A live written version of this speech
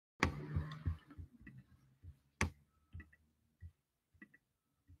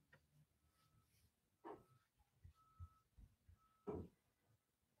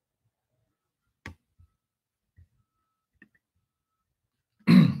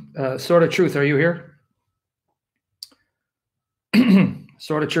Sword of Truth, are you here?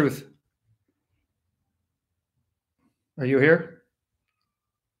 Sword of Truth. Are you here?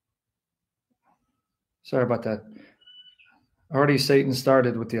 Sorry about that. Already Satan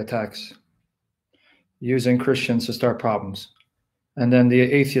started with the attacks, using Christians to start problems. And then the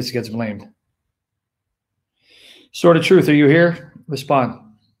atheist gets blamed. Sword of Truth, are you here? Respond.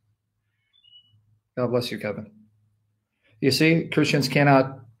 God bless you, Kevin. You see, Christians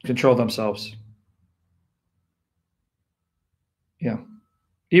cannot control themselves. Yeah.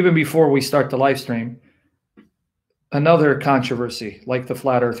 Even before we start the live stream, another controversy, like the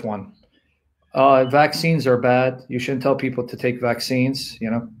flat earth one. Vaccines are bad. You shouldn't tell people to take vaccines,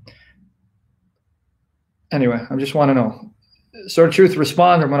 you know. Anyway, I just want to know. Sword of Truth,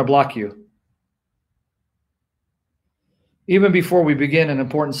 respond, or I'm going to block you. Even before we begin an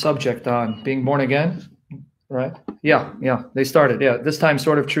important subject on being born again, right? Yeah, they started. Yeah, this time,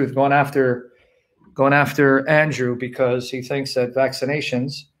 Sword of Truth, going after Andrew because he thinks that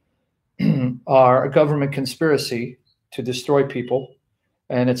vaccinations are a government conspiracy to destroy people,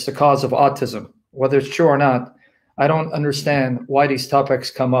 and it's the cause of autism. Whether it's true or not, I don't understand why these topics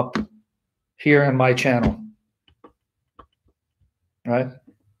come up here in my channel, right?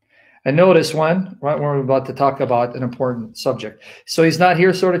 And notice right when we're about to talk about an important subject. So he's not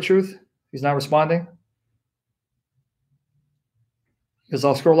here, Sword of Truth? He's not responding? Because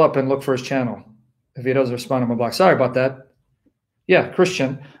I'll scroll up and look for his channel. If he doesn't respond, I'm going to block. Sorry about that. Yeah,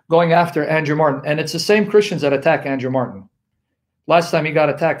 Christian, going after Andrew Martin. And it's the same Christians that attack Andrew Martin. Last time he got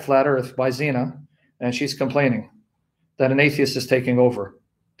attacked, Flat Earth, by Zena, and she's complaining that an atheist is taking over.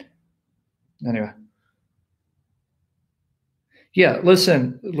 Anyway. Yeah,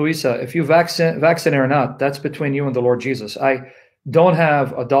 listen, Luisa, if you vaccinate or not, that's between you and the Lord Jesus. I don't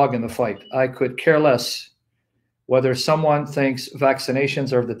have a dog in the fight. I could care less whether someone thinks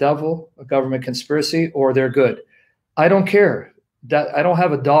vaccinations are of the devil, a government conspiracy, or they're good. I don't care. That I don't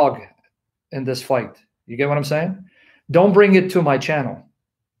have a dog in this fight. You get what I'm saying? Don't bring it to my channel.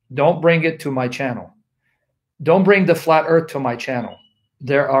 Don't bring it to my channel. Don't bring the flat earth to my channel.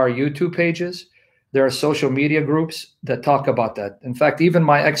 There are YouTube pages. There are social media groups that talk about that. In fact, even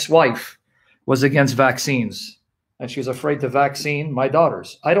my ex-wife was against vaccines, and she was afraid to vaccine my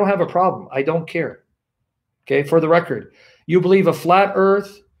daughters. I don't have a problem. I don't care. Okay, for the record, you believe a flat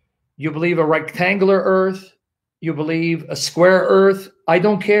earth, you believe a rectangular earth, you believe a square earth, I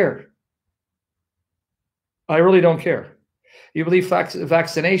don't care. I really don't care. You believe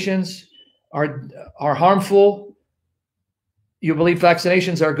vaccinations are harmful. You believe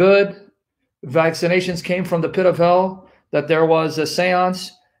vaccinations are good. Vaccinations came from the pit of hell, that there was a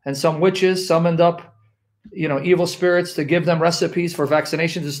seance and some witches summoned up, you know, evil spirits to give them recipes for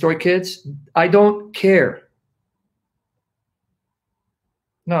vaccinations to destroy kids. I don't care.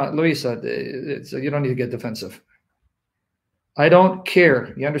 No, Luisa, you don't need to get defensive. I don't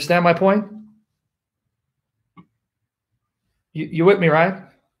care. You understand my point? You with me, right?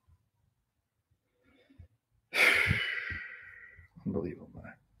 Unbelievable.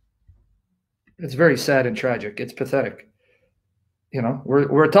 It's very sad and tragic. It's pathetic. You know,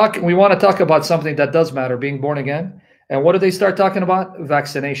 we're talking. We want to talk about something that does matter, being born again. And what do they start talking about?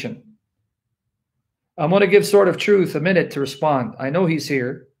 Vaccination. I'm going to give Sword of Truth a minute to respond. I know he's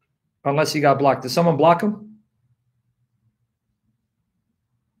here, unless he got blocked. Did someone block him?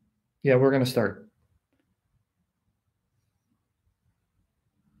 Yeah, we're going to start.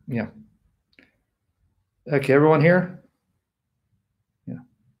 Yeah. Okay, everyone here?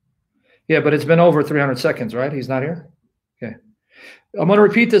 Yeah, but it's been over 300 seconds, right? He's not here? Okay. I'm going to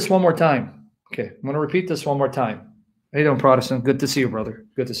repeat this one more time. Okay, I'm going to repeat this one more time. How you doing, Protestant? Good to see you, brother.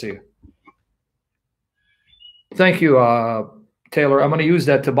 Good to see you. Thank you, Taylor. I'm going to use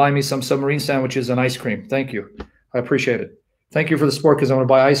that to buy me some submarine sandwiches and ice cream. Thank you. I appreciate it. Thank you for the support, because I'm going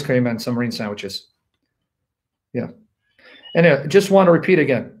to buy ice cream and submarine sandwiches. Yeah. Anyway, just want to repeat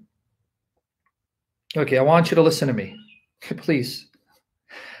again. Okay, I want you to listen to me. Please.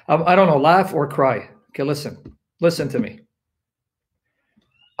 I don't know, laugh or cry. Okay, listen to me.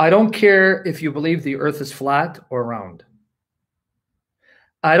 I don't care if you believe the earth is flat or round.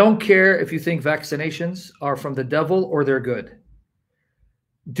 I don't care if you think vaccinations are from the devil or they're good.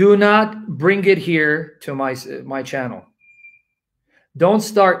 Do not bring it here to my channel. Don't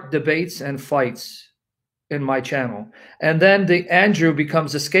start debates and fights in my channel. And then the Andrew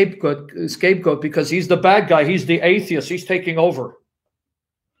becomes a scapegoat because he's the bad guy. He's the atheist. He's taking over.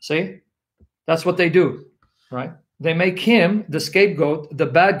 See? That's what they do, right? They make him the scapegoat, the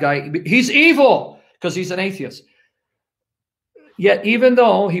bad guy. He's evil because he's an atheist. Yet, even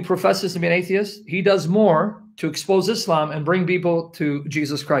though he professes to be an atheist, he does more to expose Islam and bring people to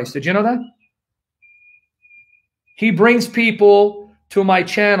Jesus Christ. Did you know that? He brings people to my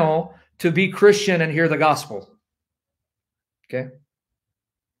channel to be Christian and hear the gospel. Okay?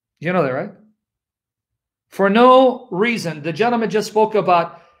 You know that, right? For no reason. The gentleman just spoke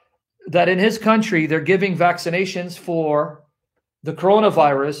about that in his country, they're giving vaccinations for the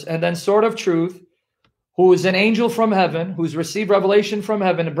coronavirus, and then Sword of Truth, who is an angel from heaven, who's received revelation from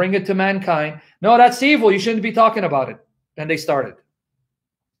heaven to bring it to mankind. No, that's evil. You shouldn't be talking about it. And they started.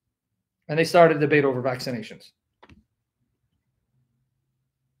 And they started a debate over vaccinations.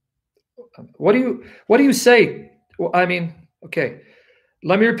 What do you say? Well, I mean, okay.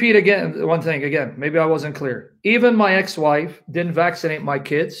 Let me repeat again one thing again. Maybe I wasn't clear. Even my ex-wife didn't vaccinate my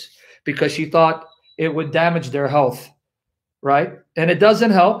kids because she thought it would damage their health, right? And it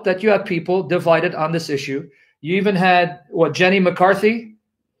doesn't help that you have people divided on this issue. You even had Jenny McCarthy,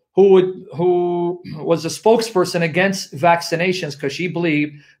 who was a spokesperson against vaccinations because she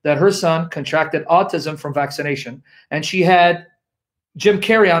believed that her son contracted autism from vaccination, and she had Jim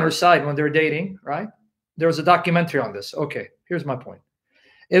Carrey on her side when they were dating, right? There was a documentary on this. Okay, here's my point.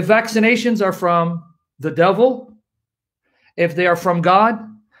 If vaccinations are from the devil, if they are from God,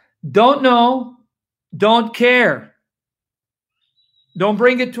 don't know, don't care. Don't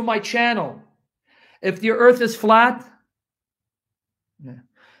bring it to my channel. If the earth is flat,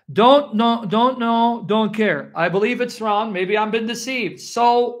 don't know, don't care. I believe it's wrong. Maybe I've been deceived.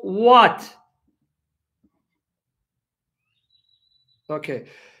 So what? Okay.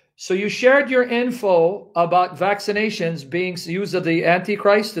 So you shared your info about vaccinations being used of the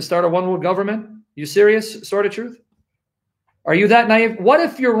Antichrist to start a one world government. You serious, Sword of Truth? Are you that naive? What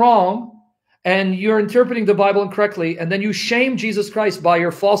if you're wrong and you're interpreting the Bible incorrectly, and then you shame Jesus Christ by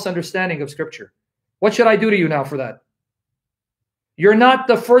your false understanding of Scripture? What should I do to you now for that? You're not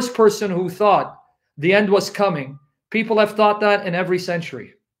the first person who thought the end was coming. People have thought that in every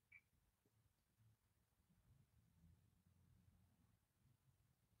century.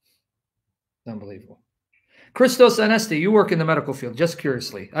 Unbelievable. Christos Anesti, you work in the medical field, just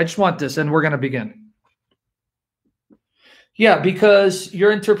curiously. I just want this, and we're going to begin. Yeah, because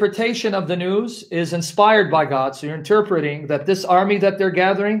your interpretation of the news is inspired by God. So you're interpreting that this army that they're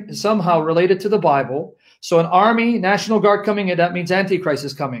gathering is somehow related to the Bible. So an army, National Guard coming in, that means Antichrist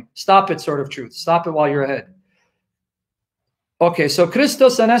is coming. Stop it, Sword of Truth. Stop it while you're ahead. Okay, so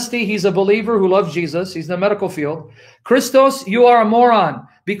Christos Anesti, he's a believer who loves Jesus. He's in the medical field. Christos, you are a moron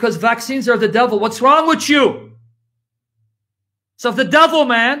because vaccines are the devil. What's wrong with you? It's of the devil,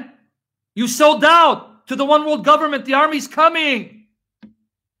 man. You sold out to the one world government. The army's coming.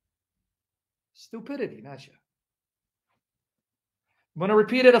 Stupidity, not you. I'm going to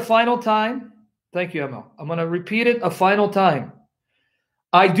repeat it a final time. Thank you, Emil. I'm going to repeat it a final time.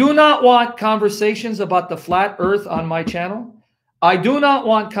 I do not want conversations about the flat earth on my channel. I do not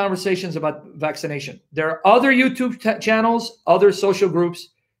want conversations about vaccination. There are other YouTube channels, other social groups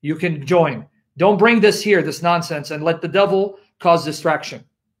you can join. Don't bring this here, this nonsense, and let the devil cause distraction.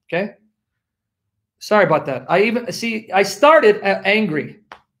 Okay? Sorry about that. I started angry.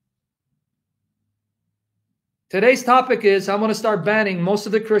 Today's topic is I'm going to start banning most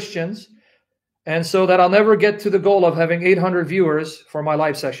of the Christians, and so that I'll never get to the goal of having 800 viewers for my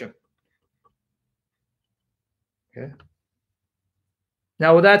live session. Okay?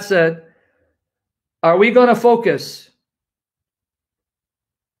 Now, with that said, are we going to focus?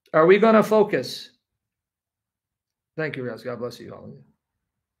 Are we going to focus? Thank you, Riaz. God bless you all.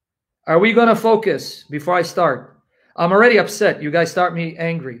 Are we going to focus before I start? I'm already upset. You guys start me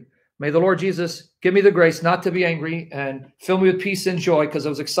angry. May the Lord Jesus give me the grace not to be angry and fill me with peace and joy, because I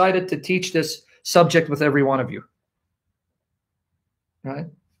was excited to teach this subject with every one of you. Right?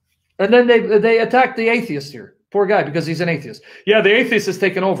 And then they attack the atheist here. Poor guy, because he's an atheist. Yeah, the atheist is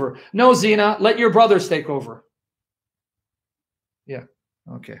taken over. No, Zena, let your brothers take over. Yeah,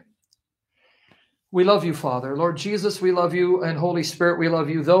 okay. We love you, Father. Lord Jesus, we love you, and Holy Spirit, we love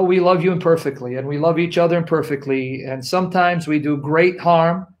you, though we love you imperfectly, and we love each other imperfectly, and sometimes we do great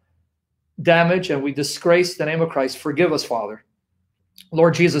harm, damage, and we disgrace the name of Christ. Forgive us, Father.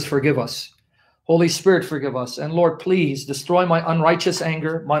 Lord Jesus, forgive us. Holy Spirit, forgive us. And Lord, please destroy my unrighteous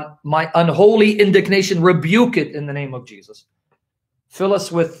anger, my unholy indignation. Rebuke it in the name of Jesus. Fill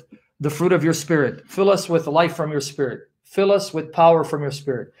us with the fruit of your Spirit. Fill us with life from your Spirit. Fill us with power from your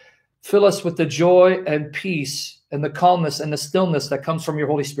Spirit. Fill us with the joy and peace and the calmness and the stillness that comes from your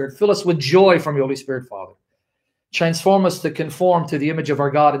Holy Spirit. Fill us with joy from your Holy Spirit, Father. Transform us to conform to the image of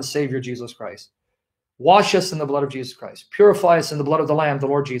our God and Savior, Jesus Christ. Wash us in the blood of Jesus Christ. Purify us in the blood of the Lamb, the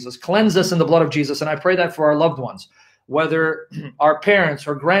Lord Jesus. Cleanse us in the blood of Jesus. And I pray that for our loved ones. whether our parents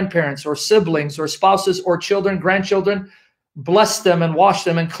or grandparents or siblings or spouses or children, grandchildren, bless them and wash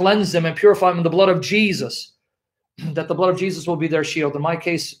them and cleanse them and purify them in the blood of Jesus, that the blood of Jesus will be their shield. In my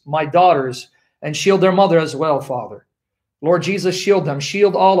case, my daughters, and shield their mother as well, Father. Lord Jesus, shield them.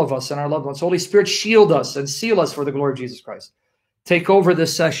 Shield all of us and our loved ones. Holy Spirit, shield us and seal us for the glory of Jesus Christ. Take over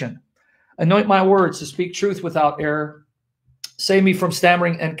this session. Anoint my words to speak truth without error. Save me from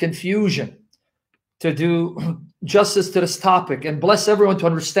stammering and confusion, to do justice to this topic, and bless everyone to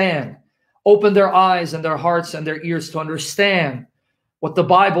understand. Open their eyes and their hearts and their ears to understand what the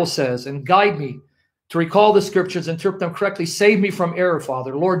Bible says, and guide me to recall the scriptures, interpret them correctly. Save me from error,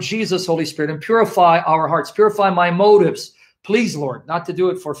 Father. Lord Jesus, Holy Spirit, and purify our hearts. Purify my motives. Please, Lord, not to do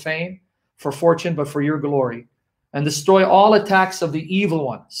it for fame, for fortune, but for your glory. And destroy all attacks of the evil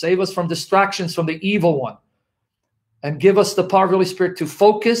one. Save us from distractions from the evil one. And give us the power of the Holy Spirit to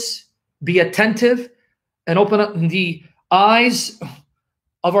focus, be attentive, and open up the eyes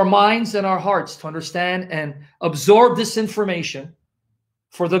of our minds and our hearts to understand and absorb this information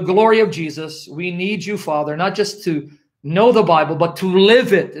for the glory of Jesus. We need you, Father, not just to know the Bible, but to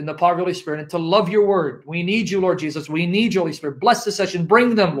live it in the power of the Holy Spirit and to love your word. We need you, Lord Jesus. We need you, Holy Spirit. Bless this session.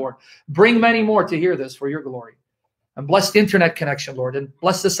 Bring them, Lord. Bring many more to hear this for your glory. And bless the internet connection, Lord, and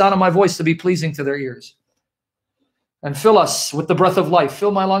bless the sound of my voice to be pleasing to their ears. And fill us with the breath of life.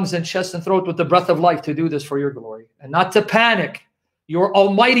 Fill my lungs and chest and throat with the breath of life to do this for your glory. And not to panic. You're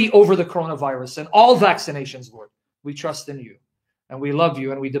almighty over the coronavirus and all vaccinations, Lord. We trust in you. And we love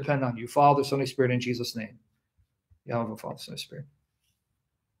you and we depend on you. Father, Son, Holy Spirit, in Jesus' name. Yahweh, Father, Son, Spirit.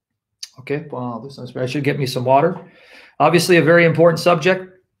 Okay, Father, Son, Spirit. I should get me some water. Obviously, a very important subject.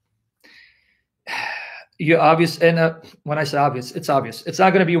 When I say obvious, it's obvious. It's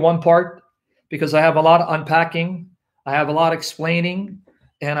not going to be one part because I have a lot of unpacking. I have a lot of explaining,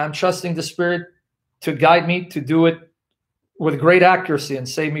 and I'm trusting the Spirit to guide me to do it with great accuracy and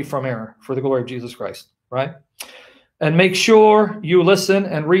save me from error for the glory of Jesus Christ, right? And make sure you listen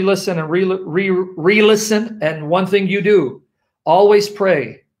and re-listen and re-listen. And one thing you do, always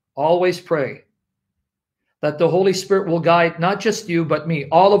pray that the Holy Spirit will guide not just you, but me,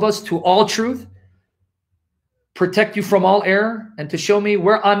 all of us to all truth, protect you from all error, and to show me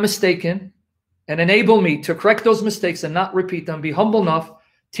where I'm mistaken and enable me to correct those mistakes and not repeat them, be humble enough,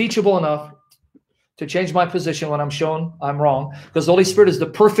 teachable enough to change my position when I'm shown I'm wrong. Because the Holy Spirit is the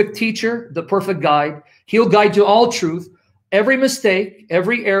perfect teacher, the perfect guide. He'll guide you all truth. Every mistake,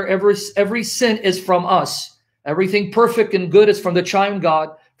 every error, every sin is from us. Everything perfect and good is from the triune God,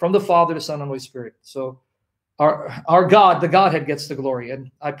 from the Father, the Son, and Holy Spirit. So our God, the Godhead, gets the glory. And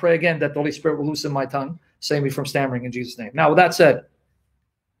I pray again that the Holy Spirit will loosen my tongue, save me from stammering in Jesus' name. Now, with that said,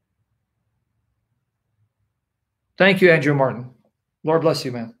 thank you, Andrew Martin. Lord bless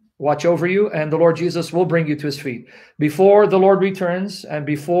you, man. Watch over you, and the Lord Jesus will bring you to his feet. Before the Lord returns, and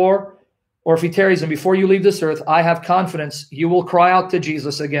before, or if he tarries, and before you leave this earth, I have confidence you will cry out to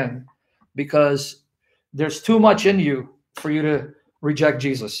Jesus again, because there's too much in you for you to reject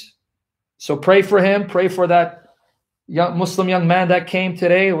Jesus. So pray for him. Pray for that Muslim young man that came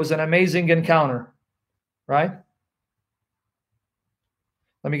today. It was an amazing encounter, right?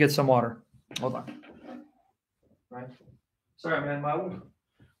 Let me get some water. Hold on. Right. Sorry, man.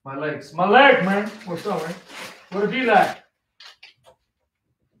 My legs. My leg, man. What's up, man? What it be like?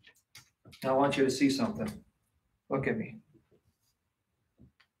 I want you to see something. Look at me.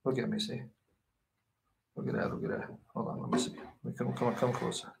 Look at me, see? Look at that, look at that. Hold on, let me see. Come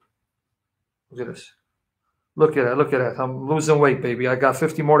closer. Look at this. Look at that, look at that. I'm losing weight, baby. I got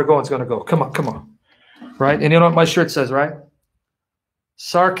 50 more to go. It's going to go. Come on. Right? And you know what my shirt says, right?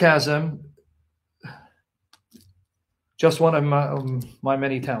 Sarcasm. Just one of my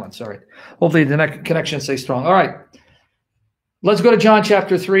many talents. All right. Hopefully the connection stays strong. All right. Let's go to John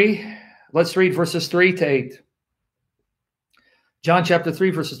chapter 3. Let's read verses 3 to 8. John chapter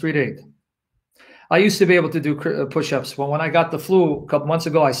 3, verses 3 to 8. I used to be able to do push-ups, but when I got the flu a couple months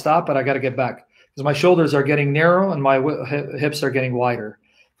ago, I stopped, but I got to get back because my shoulders are getting narrow and my hips are getting wider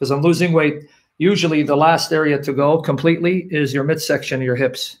because I'm losing weight. Usually the last area to go completely is your midsection of your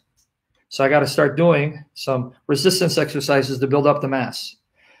hips. So I got to start doing some resistance exercises to build up the mass.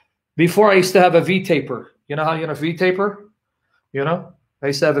 Before I used to have a V-taper. You know how you know V-taper? You know? I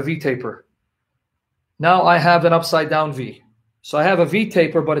used to have a V-taper. Now I have an upside-down V. So I have a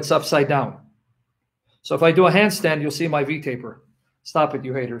V-taper, but it's upside down. So if I do a handstand, you'll see my V-taper. Stop it,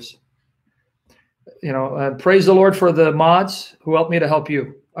 you haters. You know, praise the Lord for the mods who helped me to help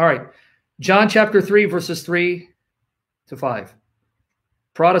you. All right. John chapter 3, verses 3 to 5.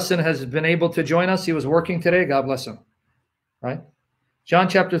 Protestant has been able to join us. He was working today. God bless him. Right? John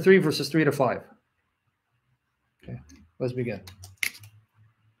chapter 3, verses 3 to 5. Okay. Let's begin.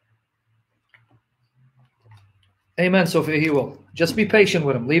 Amen, Sophia. He will. Just be patient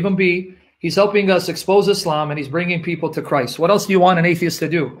with him. Leave him be. He's helping us expose Islam, and he's bringing people to Christ. What else do you want an atheist to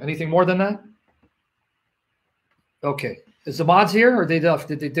do? Anything more than that? Okay. Is the mods here, or did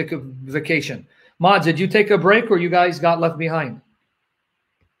they take a vacation? Mods, did you take a break, or you guys got left behind?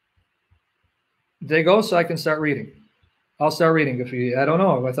 They go, so I can start reading. I'll start reading if you. I don't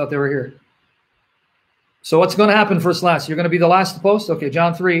know. I thought they were here. So what's going to happen first last? You're going to be the last to post? Okay,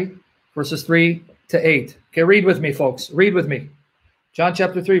 John 3, verses 3 to 8. Okay, read with me, folks. Read with me. John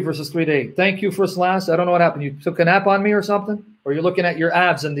chapter 3, verses 3 to 8. Thank you, first last. I don't know what happened. You took a nap on me or something? Or you're looking at your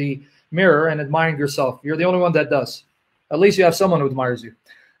abs in the mirror and admiring yourself. You're the only one that does. At least you have someone who admires you.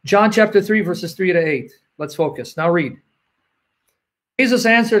 John chapter 3, verses 3 to 8. Let's focus. Now read. Jesus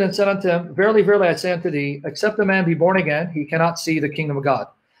answered and said unto him, Verily, verily, I say unto thee, except a man be born again, he cannot see the kingdom of God.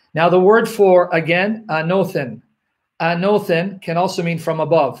 Now the word for again, anothen. Anothen can also mean from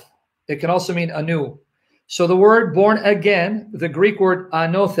above. It can also mean anew. So the word born again, the Greek word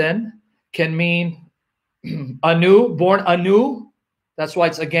anothen, can mean anew, born anew. That's why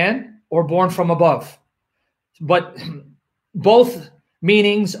it's again, or born from above. But both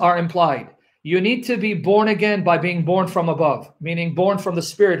meanings are implied. You need to be born again by being born from above, meaning born from the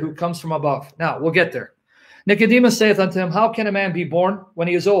Spirit who comes from above. Now, we'll get there. Nicodemus saith unto him, How can a man be born when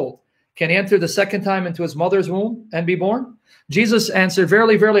he is old? Can he enter the second time into his mother's womb and be born? Jesus answered,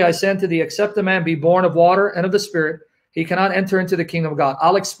 Verily, verily, I say unto thee, except a man be born of water and of the Spirit, he cannot enter into the kingdom of God.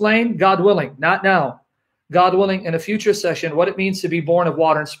 I'll explain, God willing, not now, God willing, in a future session, what it means to be born of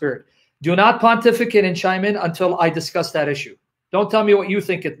water and Spirit. Do not pontificate and chime in until I discuss that issue. Don't tell me what you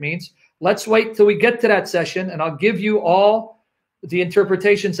think it means. Let's wait till we get to that session, and I'll give you all the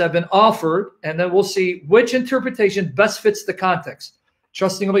interpretations that have been offered, and then we'll see which interpretation best fits the context.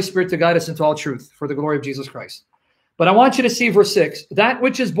 Trusting the Holy Spirit to guide us into all truth for the glory of Jesus Christ. But I want you to see verse 6. That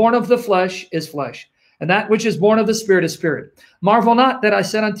which is born of the flesh is flesh, and that which is born of the Spirit is spirit. Marvel not that I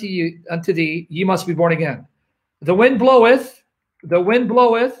said unto thee, ye must be born again. The wind bloweth,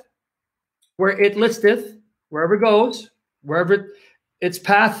 where it listeth, wherever it goes, wherever its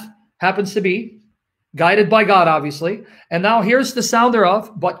path happens to be, guided by God, obviously. And now here's the sound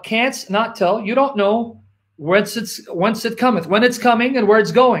thereof, but canst not tell. You don't know whence it cometh, when it's coming, and where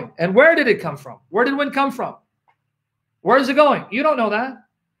it's going. And where did it come from? Where did wind come from? Where is it going? You don't know that.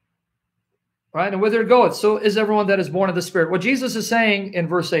 Right? And whither it goeth, so is everyone that is born of the Spirit. What Jesus is saying in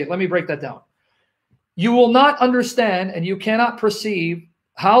verse 8, let me break that down. You will not understand and you cannot perceive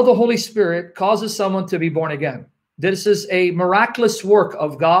how the Holy Spirit causes someone to be born again. This is a miraculous work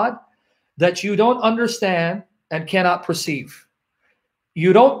of God that you don't understand and cannot perceive.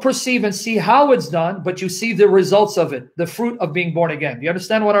 You don't perceive and see how it's done, but you see the results of it, the fruit of being born again. Do you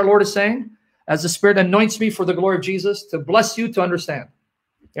understand what our Lord is saying? As the Spirit anoints me for the glory of Jesus, to bless you to understand.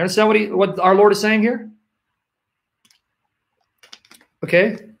 You understand what our Lord is saying here?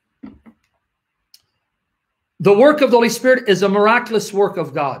 Okay. The work of the Holy Spirit is a miraculous work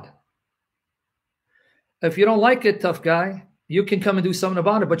of God. If you don't like it, tough guy, you can come and do something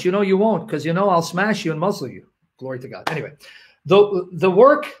about it, but you know you won't, because you know I'll smash you and muzzle you. Glory to God. Anyway, the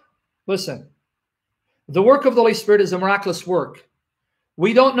work, listen, the work of the Holy Spirit is a miraculous work.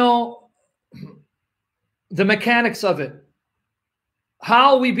 We don't know the mechanics of it,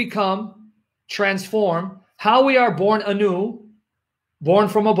 how we become transformed, how we are born anew, born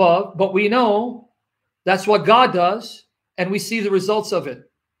from above, but we know that's what God does, and we see the results of it.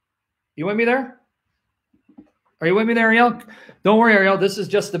 You with me there? Are you with me there, Ariel? Don't worry, Ariel. This is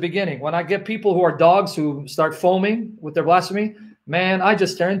just the beginning. When I get people who are dogs who start foaming with their blasphemy, man, I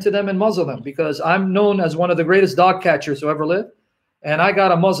just turn to them and muzzle them, because I'm known as one of the greatest dog catchers who ever lived, and I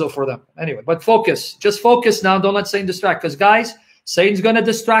got a muzzle for them. Anyway, but focus. Just focus now. Don't let Satan distract, because, guys, Satan's going to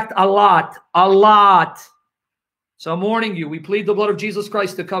distract a lot. A lot. So I'm warning you. We plead the blood of Jesus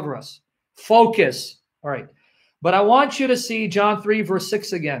Christ to cover us. Focus. All right. But I want you to see John 3, verse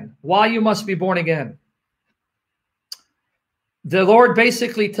 6 again. Why you must be born again. The Lord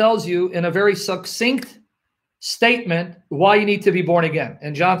basically tells you in a very succinct statement why you need to be born again.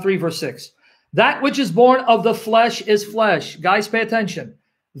 In John 3, verse 6. That which is born of the flesh is flesh. Guys, pay attention.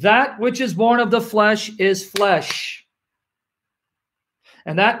 That which is born of the flesh is flesh.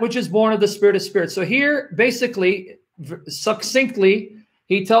 And that which is born of the Spirit is spirit. So here, basically, succinctly,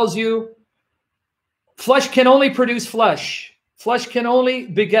 he tells you, flesh can only produce flesh. Flesh can only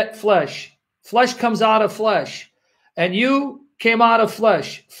beget flesh. Flesh comes out of flesh. And you came out of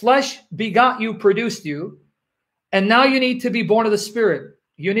flesh. Flesh begot you, produced you. And now you need to be born of the Spirit.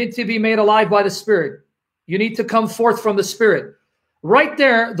 You need to be made alive by the Spirit. You need to come forth from the Spirit. Right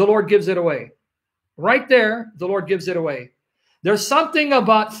there, the Lord gives it away. Right there, the Lord gives it away. There's something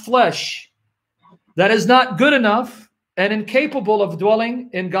about flesh that is not good enough and incapable of dwelling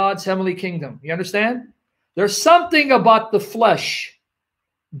in God's heavenly kingdom. You understand? There's something about the flesh,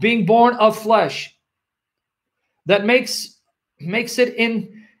 being born of flesh, that makes it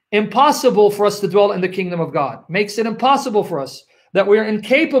impossible for us to dwell in the kingdom of God. Makes it impossible for us, that we are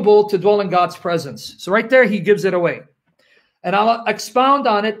incapable to dwell in God's presence. So right there, he gives it away. And I'll expound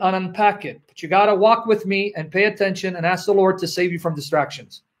on it and unpack it. But you got to walk with me and pay attention and ask the Lord to save you from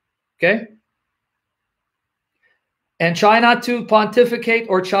distractions. Okay? And try not to pontificate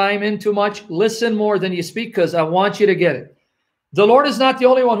or chime in too much. Listen more than you speak, because I want you to get it. The Lord is not the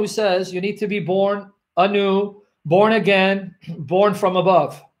only one who says you need to be born anew, born again, born from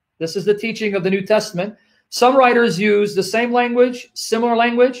above. This is the teaching of the New Testament. Some writers use the same language, similar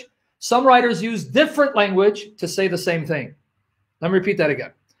language. Some writers use different language to say the same thing. Let me repeat that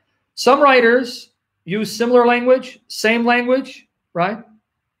again. Some writers use similar language, same language, right?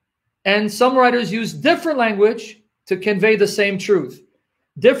 And some writers use different language to convey the same truth.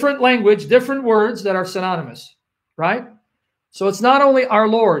 Different language, different words that are synonymous, right? So it's not only our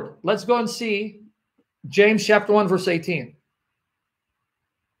Lord. Let's go and see James chapter 1, verse 18.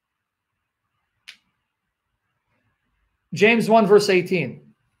 James 1, verse 18.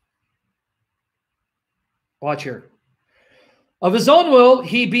 Watch here. Of his own will,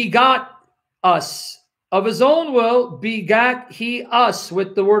 he begot us. Of his own will begat he us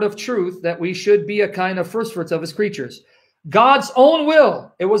with the word of truth, that we should be a kind of firstfruits of his creatures. God's own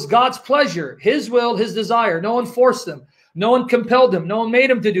will. It was God's pleasure, his will, his desire. No one forced him. No one compelled him. No one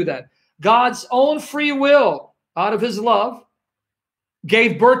made him to do that. God's own free will, out of his love,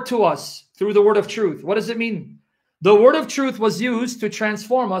 gave birth to us through the word of truth. What does it mean? The word of truth was used to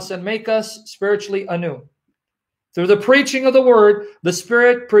transform us and make us spiritually anew. Through the preaching of the word, the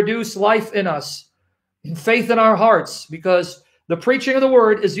Spirit produced life in us, faith in our hearts, because the preaching of the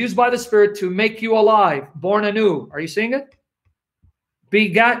word is used by the Spirit to make you alive, born anew. Are you seeing it?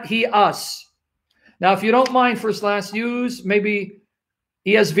 Begat he us. Now, if you don't mind, first last, use maybe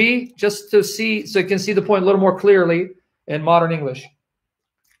ESV just to see, so you can see the point a little more clearly in modern English.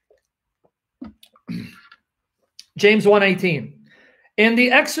 James 1:18. In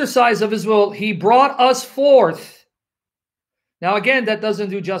the exercise of his will, he brought us forth. Now, again, that doesn't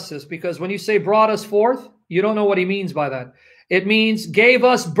do justice, because when you say brought us forth, you don't know what he means by that. It means gave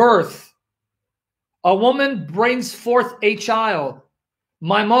us birth. A woman brings forth a child.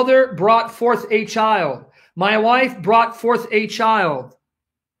 My mother brought forth a child. My wife brought forth a child.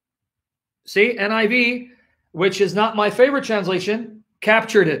 See, NIV, which is not my favorite translation,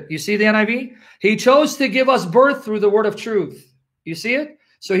 captured it. You see the NIV? He chose to give us birth through the word of truth. You see it?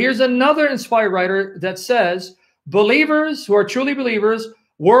 So here's another inspired writer that says, believers who are truly believers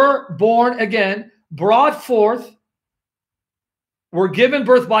were born again, brought forth, were given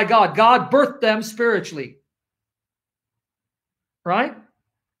birth by God. God birthed them spiritually. Right?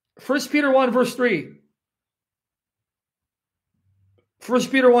 1 Peter 1, verse 3. 1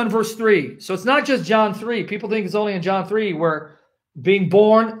 Peter 1, verse 3. So it's not just John 3. People think it's only in John 3 where being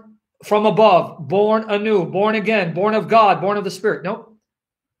born from above, born anew, born again, born of God, born of the Spirit. Nope.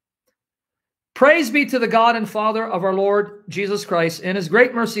 Praise be to the God and Father of our Lord Jesus Christ. In his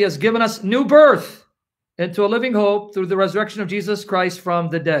great mercy has given us new birth into a living hope through the resurrection of Jesus Christ from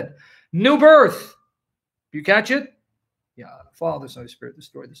the dead. New birth. You catch it? Yeah. Father, Son, Spirit,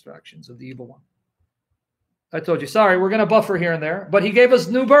 destroy distractions of the evil one. I told you, sorry, we're going to buffer here and there. But he gave us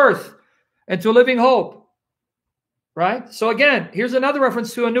new birth into a living hope. Right? So again, here's another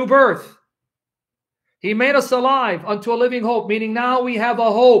reference to a new birth. He made us alive unto a living hope, meaning now we have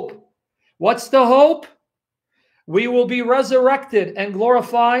a hope. What's the hope? We will be resurrected and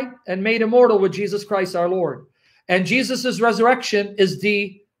glorified and made immortal with Jesus Christ our Lord. And Jesus' resurrection is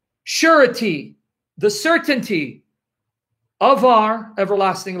the surety, the certainty of our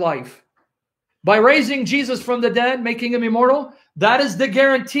everlasting life. By raising Jesus from the dead, making him immortal, that is the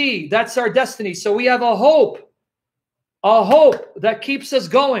guarantee. That's our destiny. So we have a hope that keeps us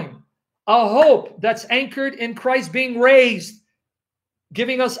going, a hope that's anchored in Christ being raised,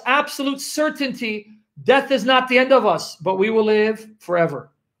 giving us absolute certainty. Death is not the end of us, but we will live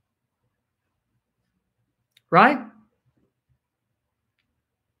forever. Right?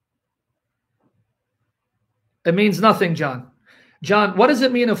 It means nothing, John. John, what does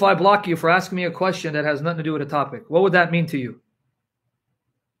it mean if I block you for asking me a question that has nothing to do with a topic? What would that mean to you?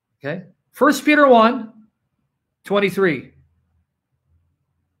 Okay. 1 Peter 1, 23.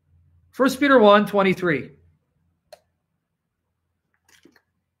 1 Peter 1, 23.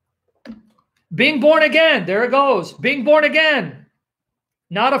 Being born again, there it goes. Being born again,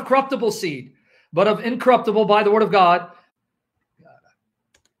 not of corruptible seed, but of incorruptible by the word of God.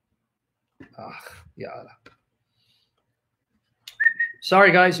 Yeah.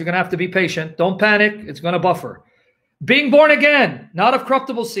 Sorry, guys, you're going to have to be patient. Don't panic. It's going to buffer. Being born again, not of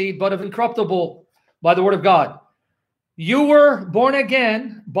corruptible seed, but of incorruptible by the word of God. You were born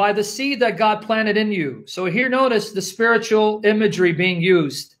again by the seed that God planted in you. So here, notice the spiritual imagery being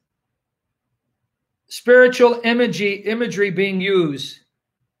used. Spiritual imagery being used.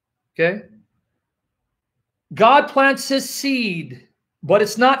 Okay? God plants his seed, but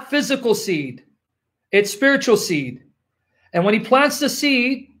it's not physical seed. It's spiritual seed. And when he plants the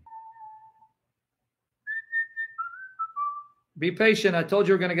seed, be patient. I told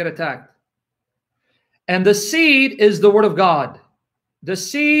you you're going to get attacked. And the seed is the word of God. The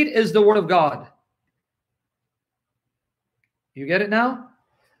seed is the word of God. You get it now?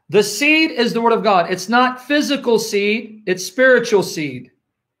 The seed is the word of God. It's not physical seed. It's spiritual seed.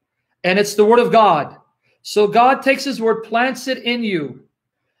 And it's the word of God. So God takes his word, plants it in you.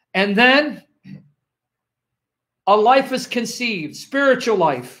 And then a life is conceived, spiritual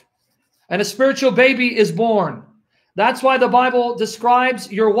life. And a spiritual baby is born. That's why the Bible describes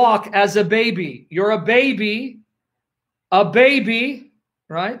your walk as a baby. You're a baby,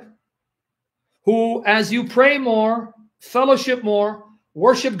 right? Who, as you pray more, fellowship more,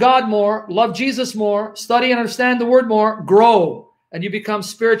 worship God more, love Jesus more, study and understand the word more, grow, and you become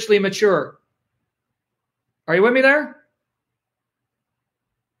spiritually mature. Are you with me there?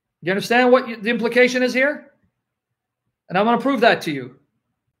 You understand what the implication is here? And I'm going to prove that to you.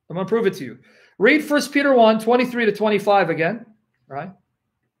 I'm going to prove it to you. Read 1 Peter 1, 23 to 25 again, right?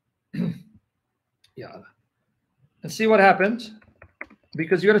 Yeah. And see what happens.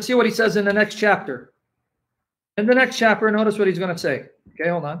 Because you're going to see what he says in the next chapter. In the next chapter, notice what he's going to say. Okay,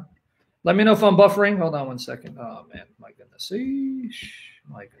 hold on. Let me know if I'm buffering. Hold on one second. Oh, man, my goodness. Eesh,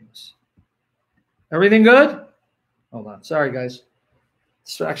 my goodness. Everything good? Hold on. Sorry, guys.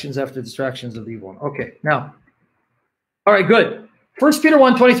 Distractions after distractions of the evil one. Okay, now. All right, good. 1 Peter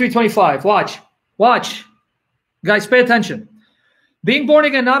 1, 23, 25. Watch. Watch. Guys, pay attention. Being born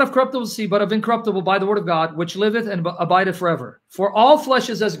again, not of corruptible seed, but of incorruptible by the word of God, which liveth and abideth forever. For all flesh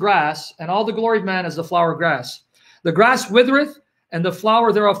is as grass, and all the glory of man as the flower of grass. The grass withereth, and the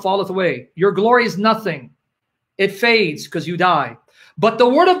flower thereof falleth away. Your glory is nothing. It fades, because you die. But the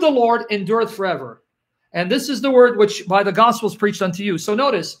word of the Lord endureth forever. And this is the word which by the gospel is preached unto you. So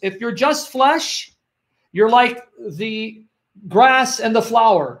notice, if you're just flesh, you're like the grass and the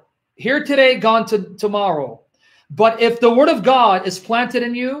flower. Here today, gone to tomorrow. But if the word of God is planted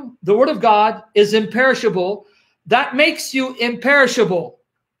in you, the word of God is imperishable. That makes you imperishable.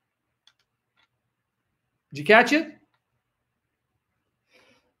 Did you catch it?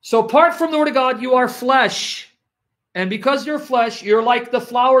 So apart from the word of God, you are flesh. And because you're flesh, you're like the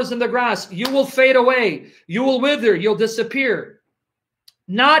flowers in the grass. You will fade away. You will wither. You'll disappear.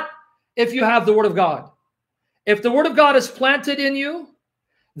 Not if you have the word of God. If the word of God is planted in you,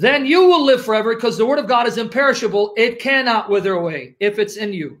 then you will live forever because the word of God is imperishable. It cannot wither away if it's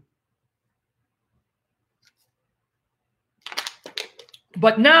in you.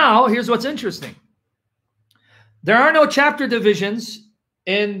 But now, here's what's interesting. There are no chapter divisions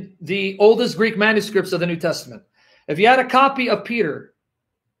in the oldest Greek manuscripts of the New Testament. If you had a copy of Peter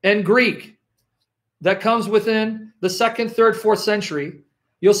in Greek that comes within the 2nd, 3rd, 4th century,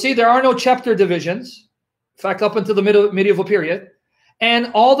 you'll see there are no chapter divisions. In fact, up until the medieval period.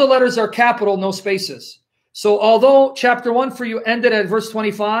 And all the letters are capital, no spaces. So although chapter 1 for you ended at verse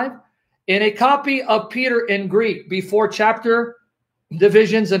 25, in a copy of Peter in Greek, before chapter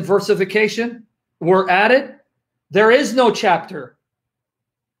divisions and versification were added, there is no chapter.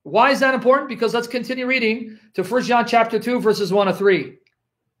 Why is that important? Because let's continue reading to 1 John chapter 2, verses 1 to 3.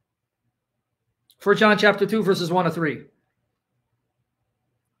 1 John chapter 2, verses 1 to 3.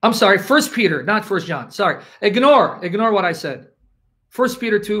 I'm sorry, 1 Peter, not 1 John. Sorry. Ignore what I said. 1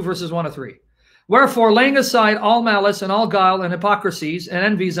 Peter 2, verses 1 to 3. Wherefore, laying aside all malice and all guile and hypocrisies and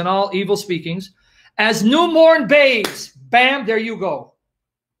envies and all evil speakings, as newborn babes, bam, there you go.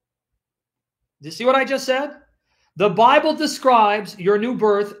 Do you see what I just said? The Bible describes your new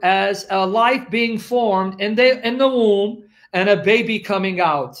birth as a life being formed in the womb and a baby coming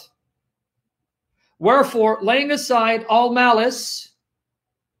out. Wherefore, laying aside all malice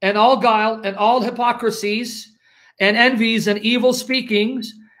and all guile and all hypocrisies and envies and evil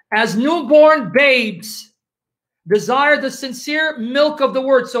speakings, as newborn babes, desire the sincere milk of the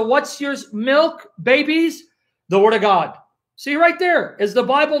word. So what's your milk, babies? The word of God. See right there. Is the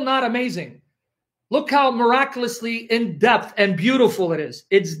Bible not amazing? Look how miraculously in depth and beautiful it is.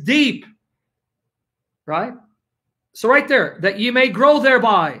 It's deep, right? So right there, that ye may grow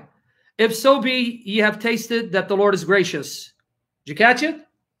thereby if so be ye have tasted that the Lord is gracious. Did you catch it?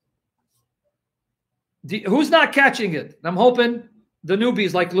 Who's not catching it? I'm hoping the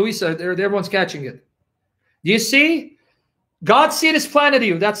newbies like Louisa, everyone's catching it. Do you see? God's seed is planted in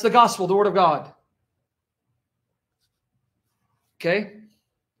you. That's the gospel, the word of God. Okay?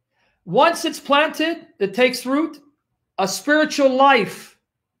 Once it's planted, it takes root. A spiritual life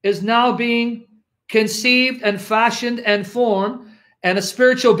is now being conceived and fashioned and formed, and a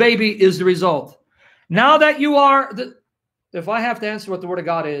spiritual baby is the result. Now that you are, if I have to answer what the word of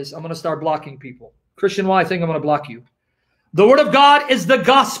God is, I'm going to start blocking people. Christian, why? I think I'm going to block you. The word of God is the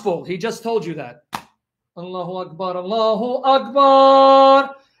gospel. He just told you that. Allahu Akbar, Allahu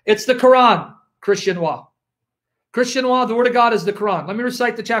Akbar. It's the Quran, Christian wa. Christian wa, the word of God is the Quran. Let me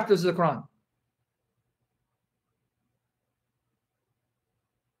recite the chapters of the Quran.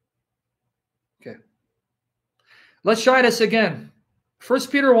 Okay. Let's try this again. 1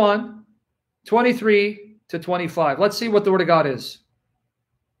 Peter 1, 23 to 25. Let's see what the word of God is.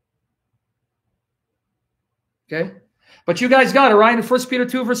 Okay. But you guys got it, right? In 1 Peter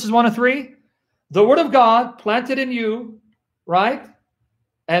 2, verses 1 to 3. The word of God planted in you, right?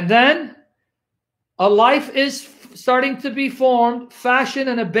 And then a life is starting to be formed, fashioned,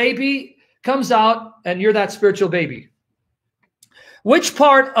 and a baby comes out, and you're that spiritual baby. Which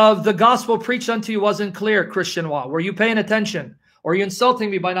part of the gospel preached unto you wasn't clear, Christian Wa? Were you paying attention? Or are you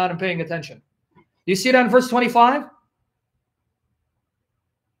insulting me by not paying attention? You see that in verse 25?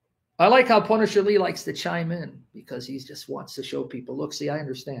 I like how Punisher Lee likes to chime in because he just wants to show people, look, see, I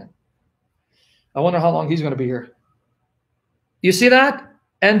understand. I wonder how long he's going to be here. You see that?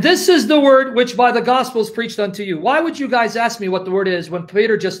 And this is the word which by the gospel is preached unto you. Why would you guys ask me what the word is when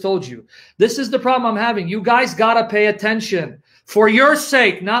Peter just told you? This is the problem I'm having. You guys got to pay attention. For your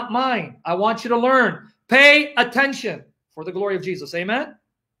sake, not mine. I want you to learn. Pay attention for the glory of Jesus. Amen?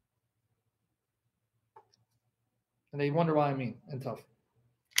 And they wonder why I mean and tough.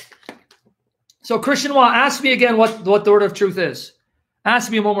 So Christian Wa, ask me again what the word of truth is.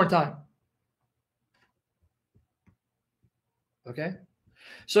 Ask me one more time. Okay?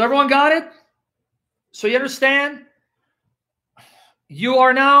 So everyone got it? So you understand? You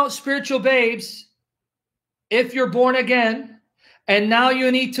are now spiritual babes if you're born again, and now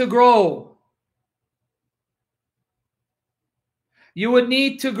you need to grow. You would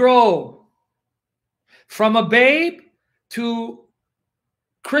need to grow from a babe to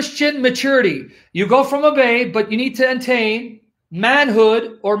Christian maturity. You go from a babe, but you need to attain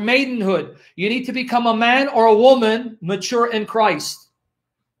manhood or maidenhood. You need to become a man or a woman mature in Christ.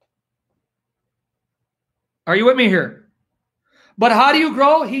 Are you with me here? But how do you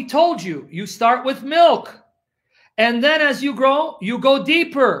grow? He told you. You start with milk. And then as you grow, you go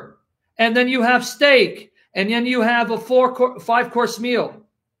deeper. And then you have steak. And then you have a 5-course meal.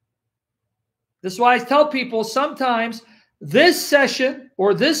 This is why I tell people sometimes this session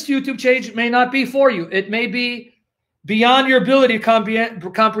or this YouTube change may not be for you. It may be beyond your ability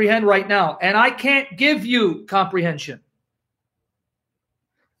to comprehend right now. And I can't give you comprehension.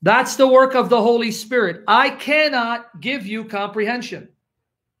 That's the work of the Holy Spirit. I cannot give you comprehension.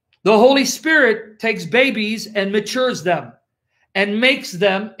 The Holy Spirit takes babies and matures them and makes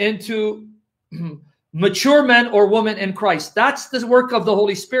them into mature men or women in Christ. That's the work of the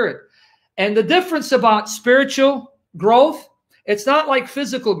Holy Spirit. And the difference about spiritual growth, it's not like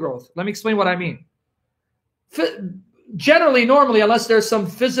physical growth. Let me explain what I mean. Generally, normally, unless there's some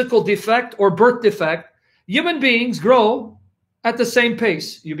physical defect or birth defect, human beings grow at the same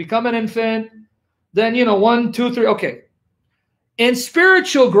pace. You become an infant, then, 1, 2, 3, okay. In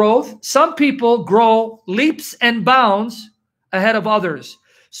spiritual growth, some people grow leaps and bounds ahead of others.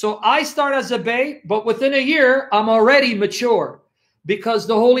 So I start as a babe, but within a year, I'm already mature because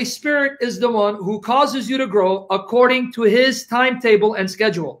the Holy Spirit is the one who causes you to grow according to his timetable and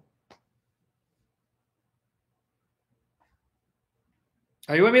schedule.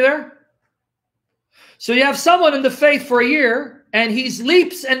 Are you with me there? So you have someone in the faith for a year, and he's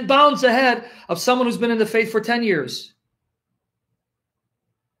leaps and bounds ahead of someone who's been in the faith for 10 years.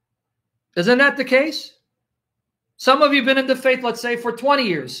 Isn't that the case? Some of you have been in the faith, let's say, for 20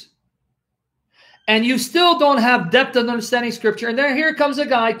 years. And you still don't have depth of understanding Scripture. And then here comes a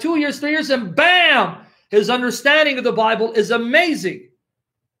guy, 2 years, 3 years, and bam! His understanding of the Bible is amazing.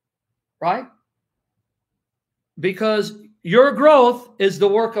 Right? Because your growth is the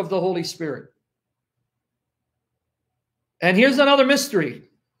work of the Holy Spirit. And here's another mystery.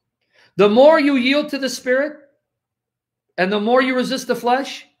 The more you yield to the Spirit and the more you resist the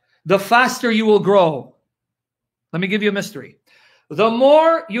flesh, the faster you will grow. Let me give you a mystery. The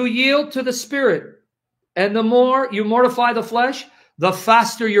more you yield to the Spirit and the more you mortify the flesh, the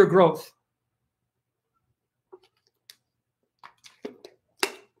faster your growth.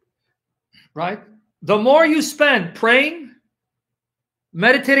 Right? The more you spend praying,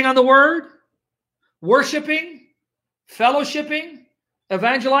 meditating on the word, worshiping, fellowshipping,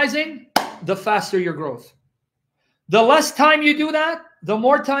 evangelizing, the faster your growth. The less time you do that, the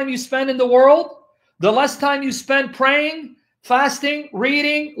more time you spend in the world, the less time you spend praying, fasting,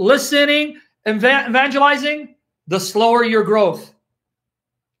 reading, listening, evangelizing, the slower your growth.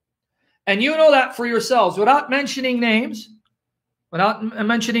 And you know that for yourselves without mentioning names, without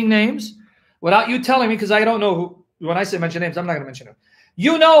you telling me, because I don't know who, when I say mention names, I'm not going to mention them.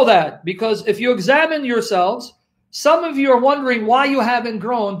 You know that because if you examine yourselves, some of you are wondering why you haven't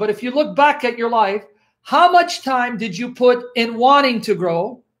grown. But if you look back at your life, how much time did you put in wanting to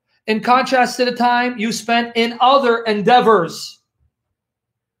grow in contrast to the time you spent in other endeavors?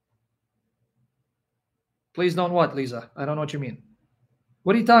 Please don't what, Lisa? I don't know what you mean.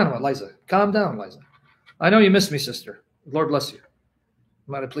 What are you talking about, Liza? Calm down, Liza. I know you miss me, sister. Lord bless you.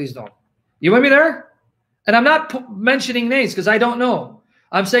 But please don't. You with me there? And I'm not mentioning names because I don't know.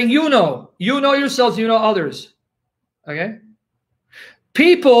 I'm saying you know. You know yourselves, you know others. Okay?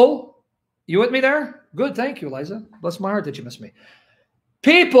 People, you with me there? Good, thank you, Liza. Bless my heart that you miss me.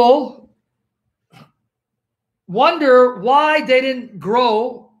 People wonder why they didn't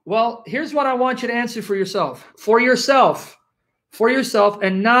grow. Well, here's what I want you to answer for yourself. For yourself,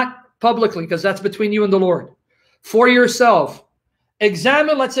 and not publicly, because that's between you and the Lord. For yourself.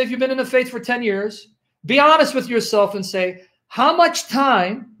 Examine, let's say if you've been in the faith for 10 years, be honest with yourself and say, how much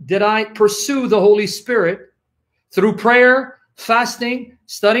time did I pursue the Holy Spirit through prayer, fasting,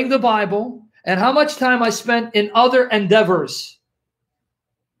 studying the Bible, and how much time I spent in other endeavors?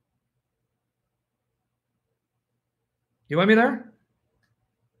 You want me there?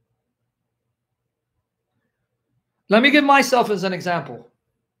 Let me give myself as an example.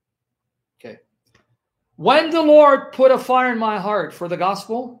 Okay. When the Lord put a fire in my heart for the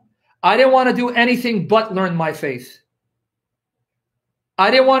gospel, I didn't want to do anything but learn my faith. I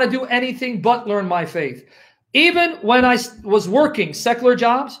didn't want to do anything but learn my faith. Even when I was working secular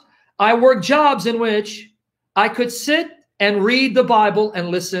jobs, I worked jobs in which I could sit and read the Bible and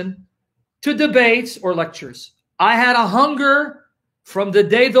listen to debates or lectures. I had a hunger from the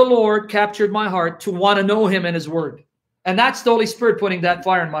day the Lord captured my heart to want to know him and his word. And that's the Holy Spirit putting that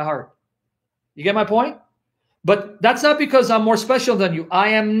fire in my heart. You get my point? But that's not because I'm more special than you. I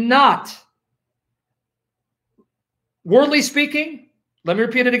am not. Worldly speaking, let me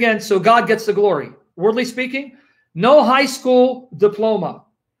repeat it again so God gets the glory. Worldly speaking, no high school diploma.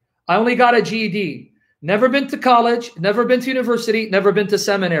 I only got a GED. Never been to college, never been to university, never been to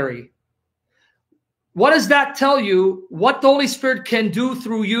seminary. What does that tell you? What the Holy Spirit can do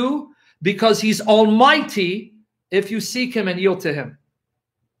through you, because he's almighty if you seek him and yield to him.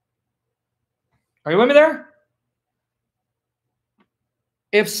 Are you with me there?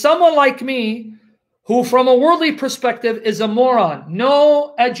 If someone like me, who from a worldly perspective is a moron,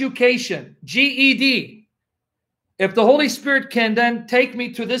 no education, GED, if the Holy Spirit can then take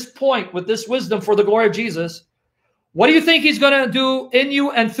me to this point with this wisdom for the glory of Jesus, what do you think he's going to do in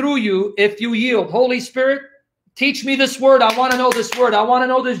you and through you if you yield? Holy Spirit, teach me this word. I want to know this word. I want to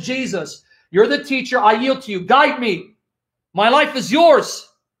know this Jesus. You're the teacher. I yield to you. Guide me. My life is yours.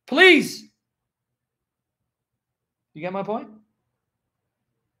 Please. You get my point?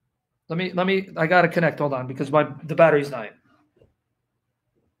 I got to connect. Hold on, because the battery's dying.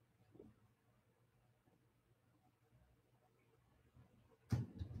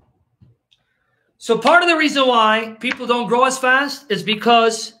 So part of the reason why people don't grow as fast is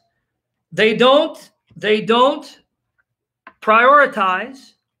because they don't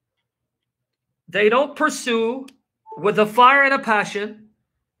prioritize, they don't pursue with a fire and a passion,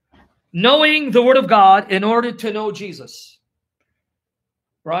 knowing the Word of God in order to know Jesus.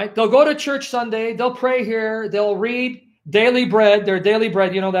 Right? They'll go to church Sunday, they'll pray here, they'll read daily bread, their daily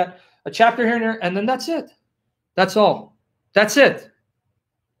bread, you know, that a chapter here and there, and then that's it. That's all. That's it.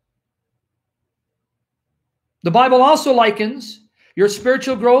 The Bible also likens your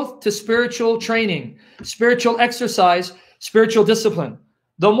spiritual growth to spiritual training, spiritual exercise, spiritual discipline.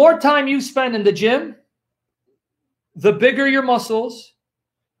 The more time you spend in the gym, the bigger your muscles,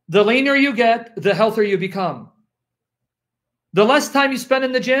 the leaner you get, the healthier you become. The less time you spend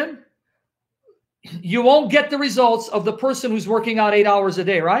in the gym, you won't get the results of the person who's working out 8 hours a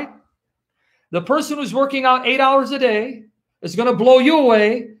day, right? The person who's working out 8 hours a day is going to blow you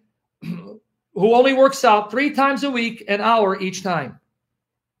away, who only works out 3 times a week, an hour each time.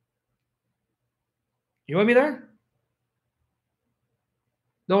 You with me there?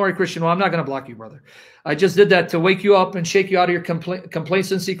 Don't worry, Christian Wa. I'm not going to block you, brother. I just did that to wake you up and shake you out of your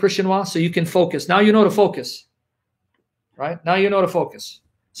complacency, Christian Wa, so you can focus. Now you know to focus. Right? Now you know to focus.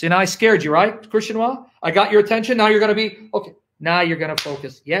 See, now I scared you, right, Christian Wa? I got your attention. Now you're going to be, okay. Now you're going to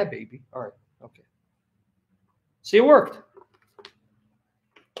focus. Yeah, baby. All right. Okay. See, it worked.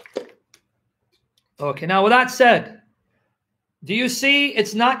 Okay, now with that said, do you see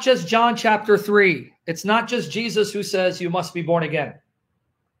it's not just John chapter 3. It's not just Jesus who says you must be born again.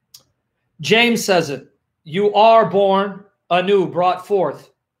 James says it. You are born anew, brought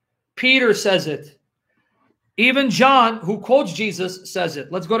forth. Peter says it. Even John, who quotes Jesus, says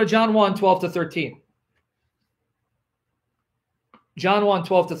it. Let's go to John 1, 12 to 13. John 1,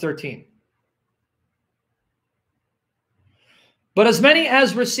 12 to 13. But as many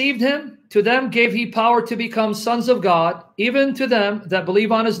as received him, to them gave he power to become sons of God, even to them that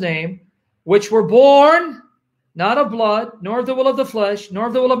believe on his name, which were born, not of blood, nor of the will of the flesh, nor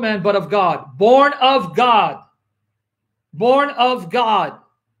of the will of man, but of God. Born of God. Born of God.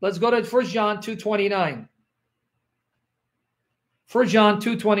 Let's go to 1 John 2:29. 1 John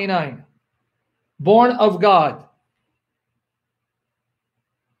 2:29. Born of God.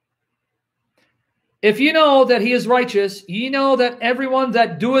 If you know that he is righteous, ye know that everyone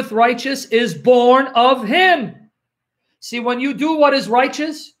that doeth righteous is born of him. See, when you do what is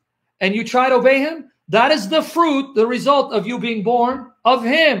righteous and you try to obey him, that is the fruit, the result of you being born of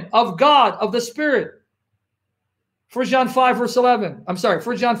him, of God, of the Spirit. 1 John 5 verse 11. I'm sorry,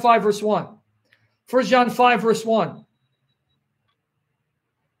 1 John 5 verse 1. 1 John 5 verse 1.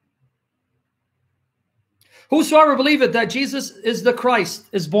 Whosoever believeth that Jesus is the Christ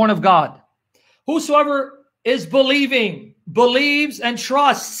is born of God. Whosoever is believing, believes and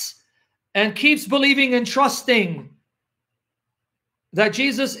trusts and keeps believing and trusting that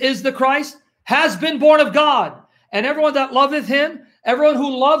Jesus is the Christ has been born of God. And everyone that loveth him, everyone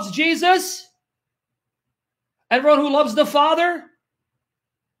who loves Jesus, everyone who loves the Father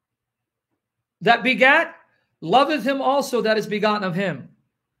that begat, loveth him also that is begotten of him.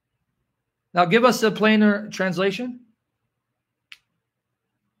 Now give us a plainer translation.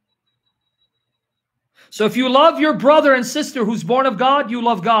 So if you love your brother and sister who's born of God, you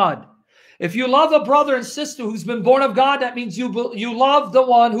love God. If you love a brother and sister who's been born of God, that means you love the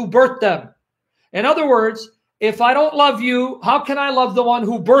one who birthed them. In other words, if I don't love you, how can I love the one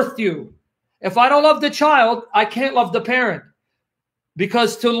who birthed you? If I don't love the child, I can't love the parent.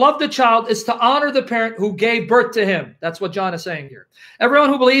 Because to love the child is to honor the parent who gave birth to him. That's what John is saying here. Everyone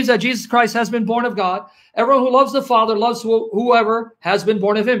who believes that Jesus Christ has been born of God, everyone who loves the Father loves whoever has been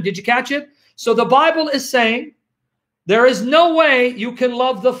born of him. Did you catch it? So the Bible is saying there is no way you can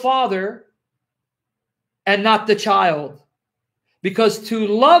love the Father and not the child. Because to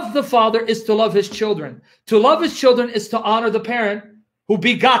love the Father is to love his children. To love his children is to honor the parent who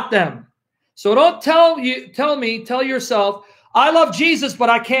begot them. So don't tell yourself, I love Jesus,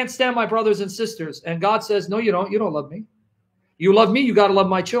 but I can't stand my brothers and sisters. And God says, no, you don't. You don't love me. You love me, you got to love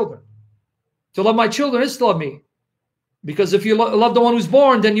my children. To love my children is to love me. Because if you love the one who's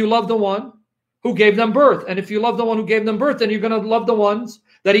born, then you love the one who gave them birth. And if you love the one who gave them birth, then you're going to love the ones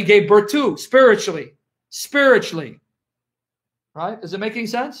that he gave birth to spiritually. Spiritually. Right? Is it making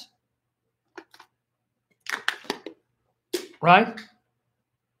sense? Right?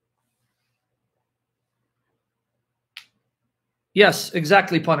 Yes,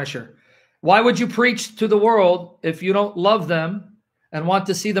 exactly, Punisher. Why would you preach to the world if you don't love them and want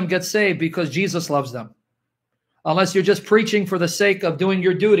to see them get saved because Jesus loves them? Unless you're just preaching for the sake of doing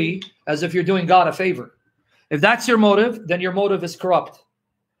your duty as if you're doing God a favor. If that's your motive, then your motive is corrupt.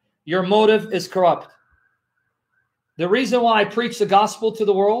 Your motive is corrupt. The reason why I preach the gospel to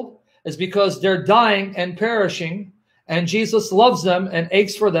the world is because they're dying and perishing, and Jesus loves them and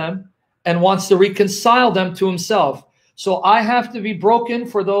aches for them and wants to reconcile them to himself. So I have to be broken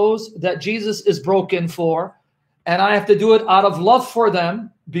for those that Jesus is broken for, and I have to do it out of love for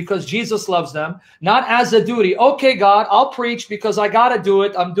them because Jesus loves them, not as a duty. Okay, God, I'll preach because I got to do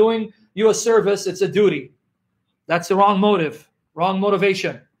it. I'm doing you a service. It's a duty. That's the wrong motive, wrong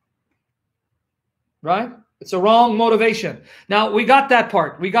motivation, right? It's a wrong motivation. Now, we got that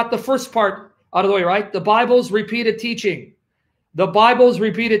part. We got the first part out of the way, right? The Bible's repeated teaching. The Bible's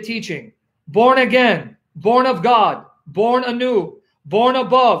repeated teaching. Born again, born of God, born anew, born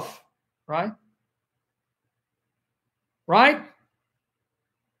above, right? Right?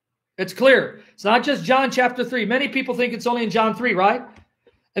 It's clear. It's not just John chapter 3. Many people think it's only in John 3, right?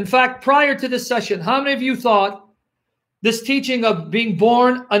 In fact, prior to this session, how many of you thought this teaching of being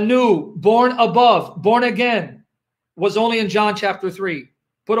born anew, born above, born again was only in John chapter 3?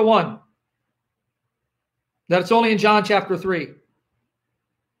 Put a 1. That's only in John chapter 3.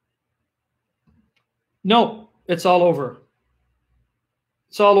 No, it's all over.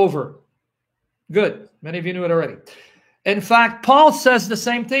 It's all over. Good. Many of you knew it already. In fact, Paul says the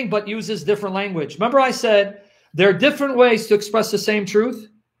same thing, but uses different language. Remember I said there are different ways to express the same truth?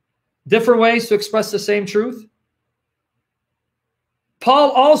 Different ways to express the same truth?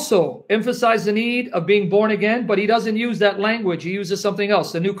 Paul also emphasized the need of being born again, but he doesn't use that language. He uses something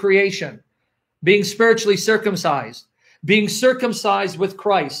else, the new creation, being spiritually circumcised, being circumcised with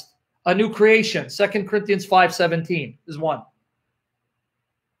Christ, a new creation. 2 Corinthians 5:17 is one.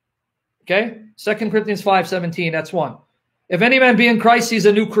 Okay? 2 Corinthians 5:17, that's one. If any man be in Christ, he's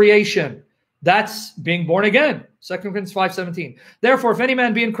a new creation. That's being born again. 2 Corinthians 5:17. Therefore, if any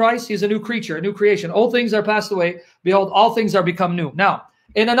man be in Christ, he's a new creature, a new creation. Old things are passed away. Behold, all things are become new. Now,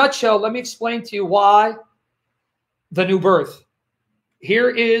 in a nutshell, let me explain to you why the new birth. Here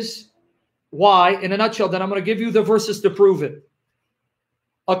is why, in a nutshell, then I'm going to give you the verses to prove it.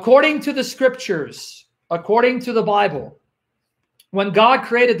 According to the scriptures, according to the Bible, when God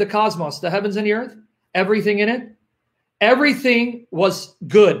created the cosmos, the heavens and the earth, everything in it, everything was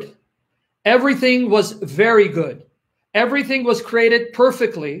good. Everything was very good. Everything was created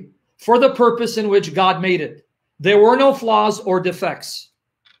perfectly for the purpose in which God made it. There were no flaws or defects.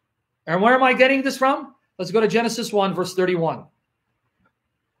 And where am I getting this from? Let's go to Genesis 1, verse 31.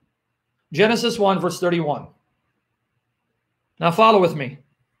 Genesis 1, verse 31. Now follow with me.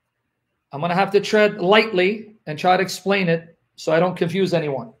 I'm going to have to tread lightly and try to explain it so I don't confuse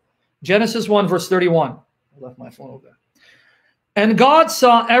anyone. Genesis 1, verse 31. I left my phone over there. And God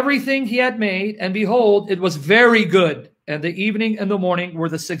saw everything he had made, and behold, it was very good. And the evening and the morning were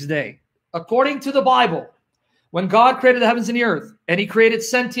the sixth day. According to the Bible, when God created the heavens and the earth, and he created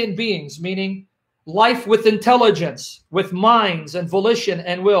sentient beings, meaning life with intelligence, with minds and volition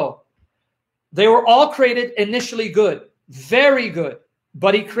and will, they were all created initially good, very good.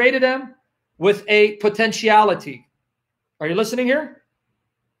 But he created them with a potentiality. Are you listening here?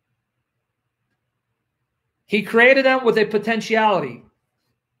 He created them with a potentiality.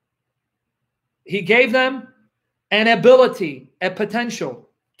 He gave them an ability, a potential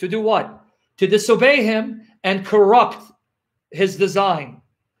to do what? To disobey him and corrupt his design.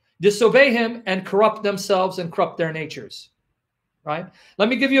 Disobey him and corrupt themselves and corrupt their natures. Right? Let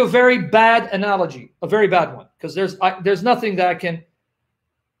me give you a very bad analogy, a very bad one, because there's nothing that I can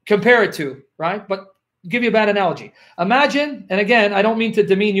compare it to, right? But give you a bad analogy. Imagine, and again, I don't mean to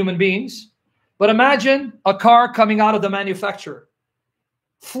demean human beings, but imagine a car coming out of the manufacturer.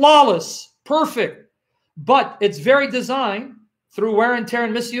 Flawless, perfect, but its very design, through wear and tear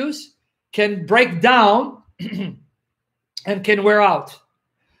and misuse, can break down and can wear out.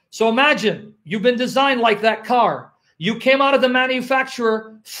 So imagine you've been designed like that car. You came out of the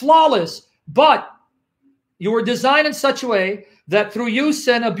manufacturer flawless, but you were designed in such a way that through use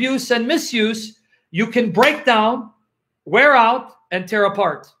and abuse and misuse, you can break down, wear out, and tear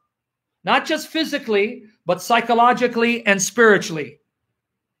apart. Not just physically, but psychologically and spiritually.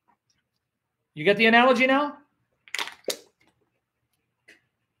 You get the analogy now?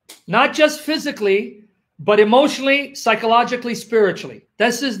 Not just physically, but emotionally, psychologically, spiritually.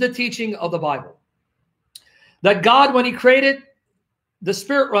 This is the teaching of the Bible. That God, when he created the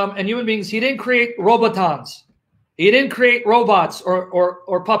spirit realm and human beings, he didn't create robotons. He didn't create robots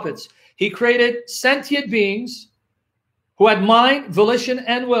or puppets. He created sentient beings who had mind, volition,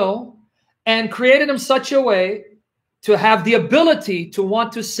 and will, and created them such a way to have the ability to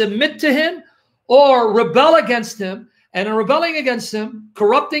want to submit to him or rebel against him, and in rebelling against him,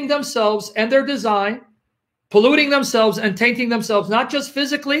 corrupting themselves and their design, polluting themselves and tainting themselves, not just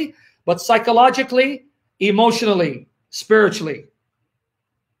physically, but psychologically, emotionally, spiritually.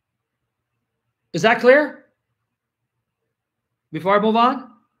 Is that clear? Before I move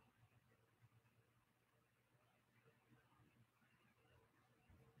on?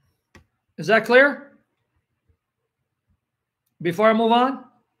 Is that clear? Before I move on?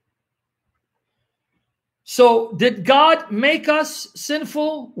 So, did God make us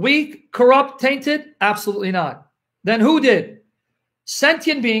sinful, weak, corrupt, tainted? Absolutely not. Then who did?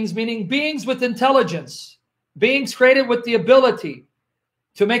 Sentient beings, meaning beings with intelligence, beings created with the ability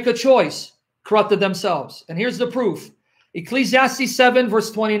to make a choice, corrupted themselves. And here's the proof. Ecclesiastes 7,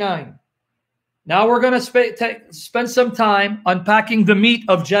 verse 29. Now we're going to spend some time unpacking the meat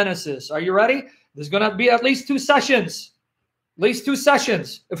of Genesis. Are you ready? There's going to be at least 2 sessions. At least 2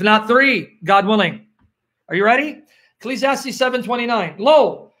 sessions, if not 3, God willing. Are you ready? Ecclesiastes 7:29.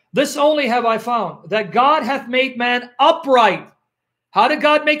 Lo, this only have I found, that God hath made man upright. How did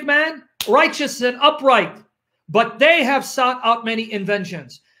God make man? Righteous and upright. But they have sought out many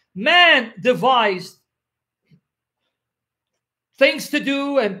inventions. Man devised things to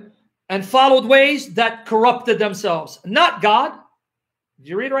do and followed ways that corrupted themselves, not God. Did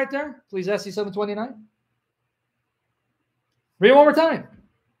you read right there? Ecclesiastes 7:29. Read it one more time.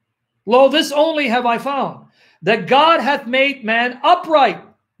 Lo, this only have I found, that God hath made man upright,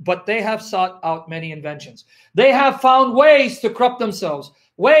 but they have sought out many inventions. They have found ways to corrupt themselves,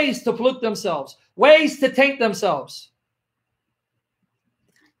 ways to pollute themselves, ways to taint themselves.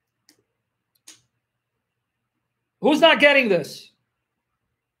 Who's not getting this?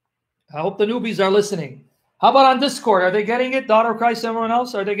 I hope the newbies are listening. How about on Discord? Are they getting it? Daughter of Christ, everyone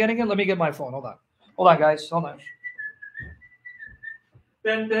else? Are they getting it? Let me get my phone. Hold on. Hold on, guys. Hold on.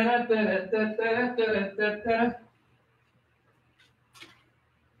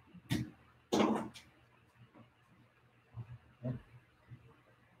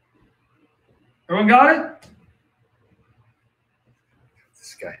 Everyone got it?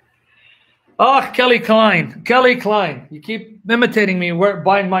 This guy. Oh, Kelly Klein. Kelly Klein. You keep imitating me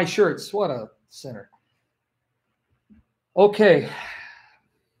buying my shirts. What a sinner. Okay.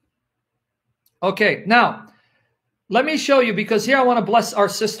 Okay. Now, let me show you, because here I want to bless our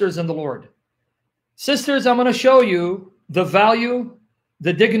sisters in the Lord. Sisters, I'm going to show you the value,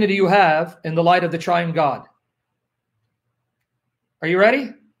 the dignity you have in the light of the triune God. Are you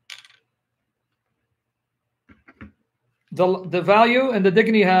ready? The value and the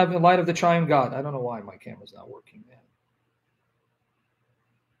dignity you have in light of the triune God. I don't know why my camera's not working, man.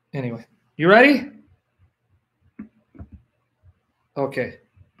 Anyway, you ready? Okay.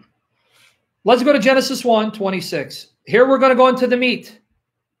 Let's go to Genesis 1:26. Here we're going to go into the meat.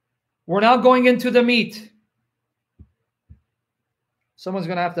 We're now going into the meat. Someone's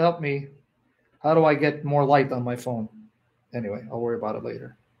going to have to help me. How do I get more light on my phone? Anyway, I'll worry about it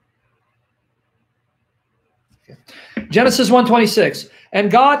later. Okay. Genesis 1:26.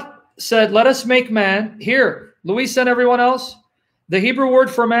 And God said, let us make man. Here, Luis and everyone else, the Hebrew word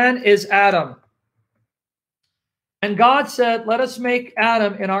for man is Adam. And God said, let us make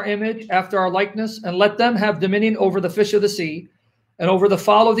Adam in our image, after our likeness, and let them have dominion over the fish of the sea, and over the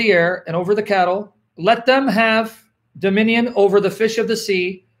fowl of the air, and over the cattle. Let them have dominion over the fish of the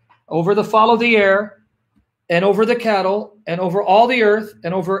sea, over the fowl of the air, and over the cattle, and over all the earth,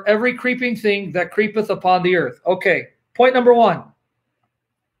 and over every creeping thing that creepeth upon the earth. Okay, point number one.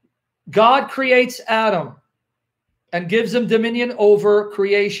 God creates Adam and gives him dominion over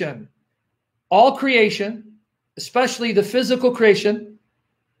creation. All creation, especially the physical creation,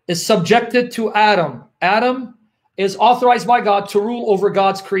 is subjected to Adam. Adam is authorized by God to rule over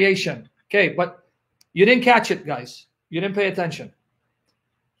God's creation. Okay, but you didn't catch it, guys. You didn't pay attention.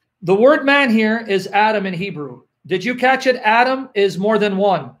 The word man here is Adam in Hebrew. Did you catch it? Adam is more than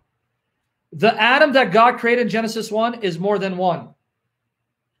one. The Adam that God created in Genesis 1 is more than one.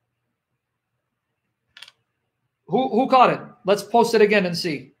 Who caught it? Let's post it again and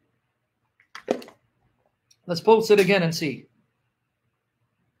see. Let's post it again and see.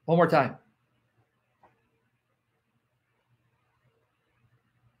 One more time.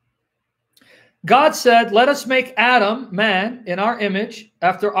 God said, let us make Adam, man, in our image,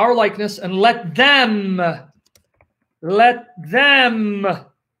 after our likeness, and let them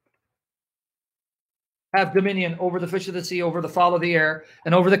have dominion over the fish of the sea, over the fowl of the air,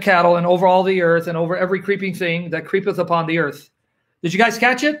 and over the cattle, and over all the earth, and over every creeping thing that creepeth upon the earth. Did you guys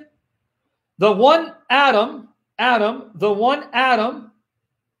catch it? The one Adam, the one Adam,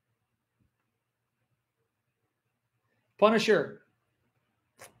 Punisher,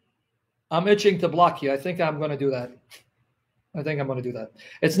 I'm itching to block you. I think I'm going to do that.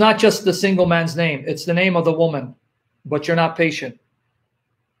 It's not just the single man's name. It's the name of the woman, but you're not patient.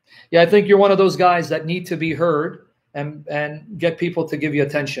 Yeah, I think you're one of those guys that need to be heard and get people to give you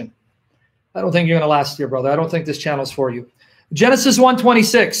attention. I don't think you're going to last here, brother. I don't think this channel's for you. Genesis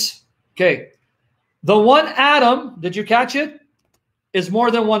 1:26. Okay. The one Adam, did you catch it? Is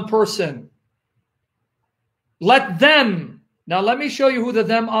more than one person. Let them. Now let me show you who the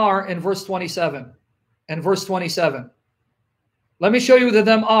them are in verse 27. And verse 27. Let me show you who the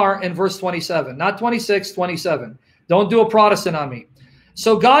them are in verse 27. Not 26, 27. Don't do a Protestant on me.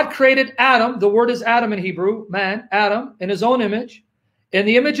 So God created Adam. The word is Adam in Hebrew. Man, Adam, in his own image. In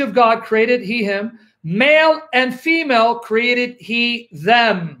the image of God created he him. Male and female created he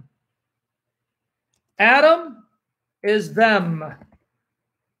them. Adam is them.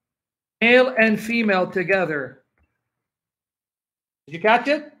 Male and female together. Did you catch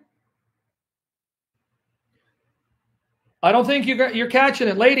it? I don't think you're catching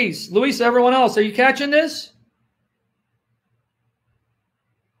it. Ladies, Luis, everyone else, are you catching this?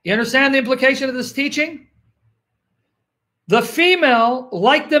 You understand the implication of this teaching? The female,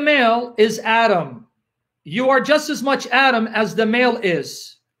 like the male, is Adam. You are just as much Adam as the male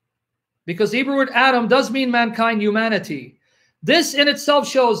is. because the Hebrew word Adam does mean mankind, humanity. This in itself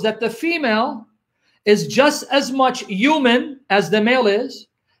shows that the female is just as much human as the male is,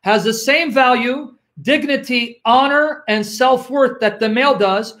 has the same value, dignity, honor, and self-worth that the male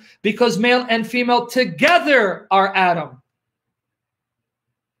does, because male and female together are Adam.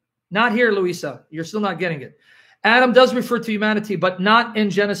 Not here, Louisa. You're still not getting it. Adam does refer to humanity, but not in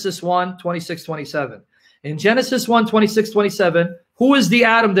Genesis 1, 26, 27. In Genesis 1, 26, 27, who is the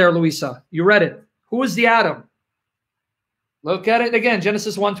Adam there, Louisa? You read it. Who is the Adam? Look at it again,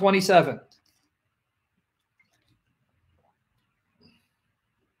 Genesis 1, 27.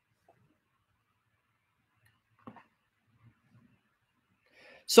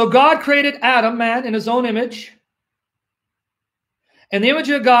 So God created Adam, man, in his own image. In the image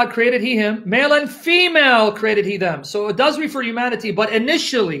of God created he him. Male and female created he them. So it does refer to humanity, but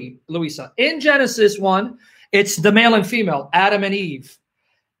initially, Louisa, in Genesis 1, it's the male and female, Adam and Eve.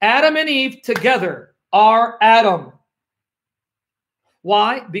 Adam and Eve together are Adam.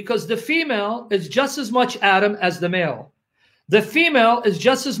 Why? Because the female is just as much Adam as the male. The female is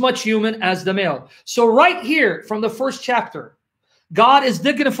just as much human as the male. So right here from the first chapter, God is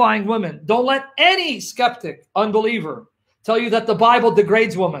dignifying women. Don't let any skeptic, unbeliever, tell you that the Bible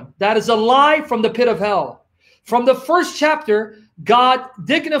degrades women. That is a lie from the pit of hell. From the first chapter, God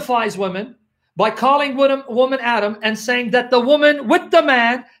dignifies women by calling woman Adam and saying that the woman with the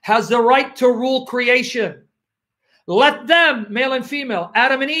man has the right to rule creation. Let them, male and female,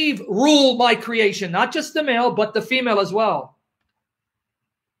 Adam and Eve, rule my creation. Not just the male, but the female as well.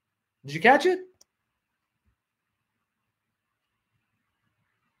 Did you catch it?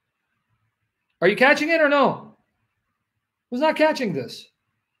 Are you catching it or no? Who's not catching this?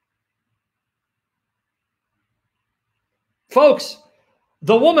 Folks,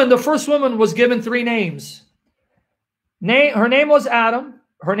 the woman, the first woman, was given 3 names. Her name was Adam,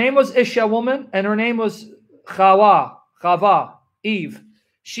 her name was Isha, woman, and her name was Chava, Eve.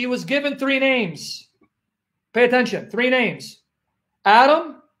 She was given 3 names. Pay attention, 3 names.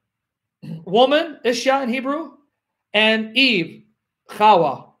 Adam, woman, Isha in Hebrew, and Eve,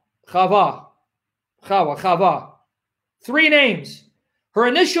 Chava. 3 names. Her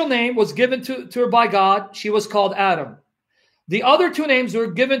initial name was given to her by God. She was called Adam. The other 2 names were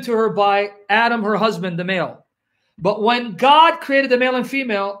given to her by Adam, her husband, the male. But when God created the male and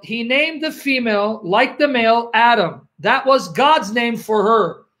female, he named the female, like the male, Adam. That was God's name for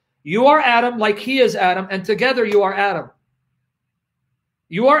her. You are Adam like he is Adam, and together you are Adam.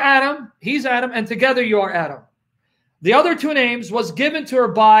 You are Adam, he's Adam, and together you are Adam. The other 2 names was given to her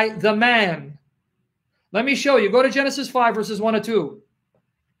by the man. Let me show you. Go to Genesis 5, verses 1 and 2.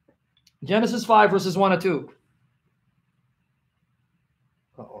 Genesis 5, verses 1 and 2.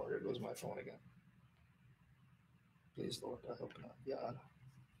 Oh, here goes my phone again. Please, Lord, I hope not. Yeah.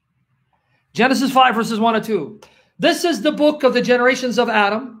 Genesis 5, verses 1 and 2. This is the book of the generations of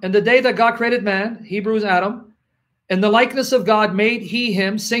Adam. In the day that God created man, Hebrew is Adam, in the likeness of God made he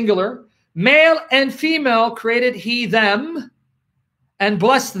him, singular. Male and female created he them, and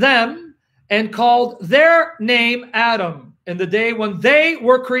blessed them, and called their name Adam in the day when they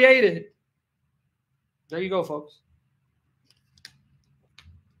were created. There you go, folks.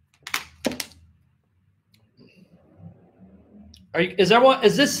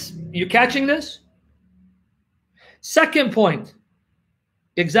 You catching this? Second point.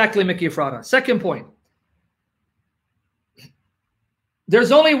 Exactly, Mickey Efrata. Second point.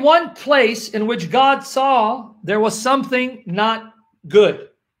 There's only one place in which God saw there was something not good.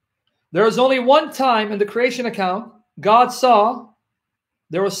 There was only one time in the creation account God saw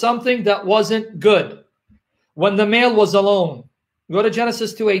there was something that wasn't good. When the male was alone. Go to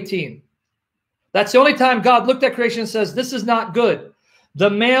Genesis 2:18. That's the only time God looked at creation and says, this is not good. The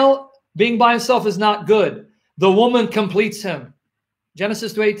male being by himself is not good. The woman completes him.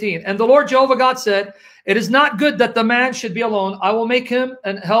 Genesis 2:18. And the Lord Jehovah God said, it is not good that the man should be alone. I will make him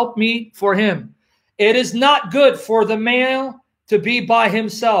and help meet for him. It is not good for the male to be by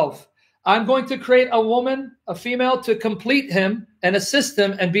himself. I'm going to create a woman, a female, to complete him and assist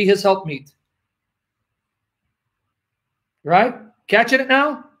him and be his helpmeet. Right? Catching it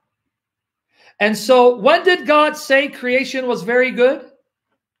now? And so when did God say creation was very good?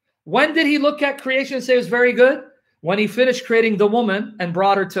 When did he look at creation and say it was very good? When he finished creating the woman and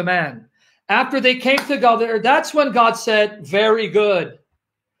brought her to man. After they came together, that's when God said, very good.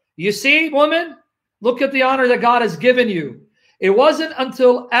 You see, woman, look at the honor that God has given you. It wasn't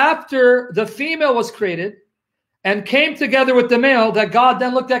until after the female was created and came together with the male that God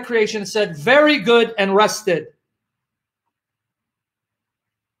then looked at creation and said, very good, and rested.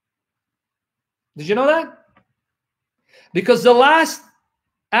 Did you know that? Because the last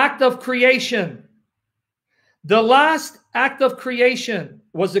act of creation. The last act of creation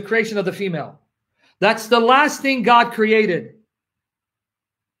was the creation of the female. That's the last thing God created.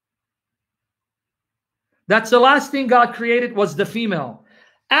 That's the last thing God created was the female.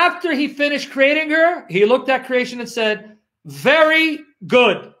 After he finished creating her, he looked at creation and said, very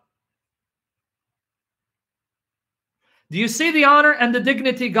good. Do you see the honor and the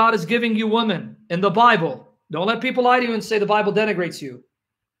dignity God is giving you women in the Bible? Don't let people lie to you and say the Bible denigrates you.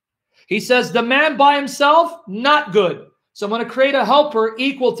 He says the man by himself, not good. So I'm going to create a helper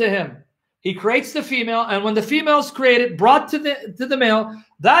equal to him. He creates the female, and when the female is created, brought to the male,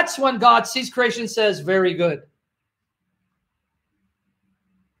 that's when God sees creation and says, very good.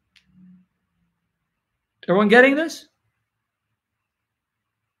 Everyone getting this?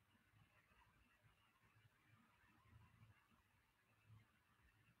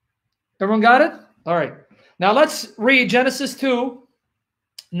 Everyone got it? All right. Now let's read Genesis 2,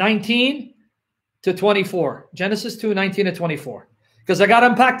 19 to 24. Genesis 2, 19 to 24. Because I got to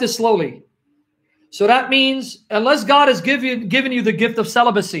unpack this slowly. So that means, unless God has given you the gift of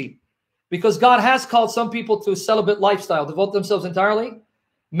celibacy, because God has called some people to a celibate lifestyle, devote themselves entirely.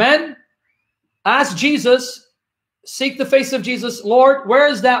 Men, ask Jesus, seek the face of Jesus. Lord, where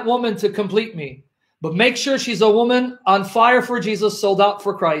is that woman to complete me? But make sure she's a woman on fire for Jesus, sold out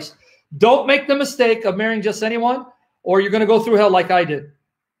for Christ. Don't make the mistake of marrying just anyone, or you're going to go through hell like I did.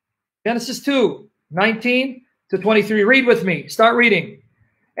 Genesis 2, 19 to 23. Read with me. Start reading.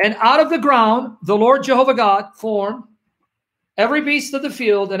 And out of the ground, the Lord Jehovah God formed every beast of the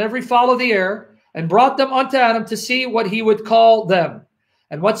field and every fowl of the air, and brought them unto Adam to see what he would call them.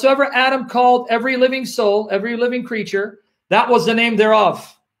 And whatsoever Adam called every living soul, every living creature, that was the name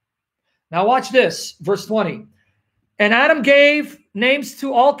thereof. Now watch this, verse 20. And Adam gave names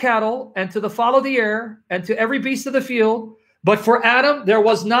to all cattle, and to the fowl of the air, and to every beast of the field. But for Adam, there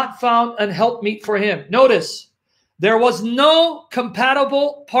was not found an helpmeet for him. Notice, there was no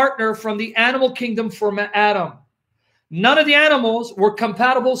compatible partner from the animal kingdom for Adam. None of the animals were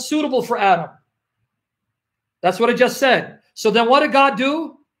compatible, suitable for Adam. That's what it just said. So then what did God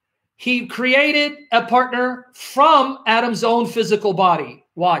do? He created a partner from Adam's own physical body.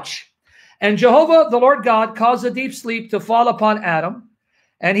 Watch. And Jehovah, the Lord God, caused a deep sleep to fall upon Adam,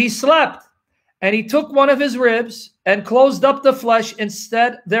 and he slept. And he took one of his ribs and closed up the flesh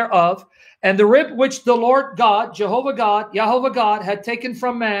instead thereof. And the rib which the Lord God, Jehovah God, had taken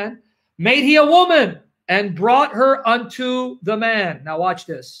from man, made he a woman and brought her unto the man. Now watch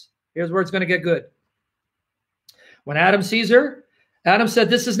this. Here's where it's going to get good. When Adam sees her, Adam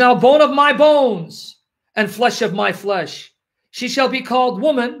said, this is now bone of my bones and flesh of my flesh. She shall be called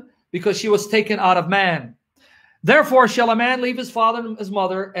woman because she was taken out of man. Therefore shall a man leave his father and his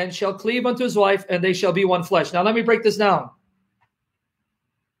mother, and shall cleave unto his wife, and they shall be one flesh. Now let me break this down.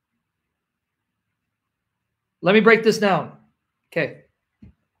 Let me break this down. Okay.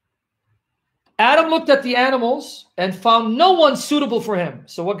 Adam looked at the animals and found no one suitable for him.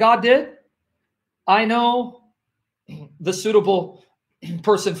 So what God did, I know the suitable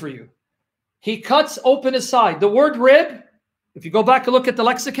person for you. He cuts open his side. The word rib, if you go back and look at the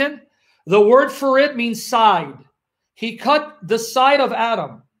lexicon, the word for rib means side. He cut the side of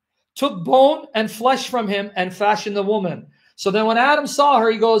Adam, took bone and flesh from him, and fashioned the woman. So then when Adam saw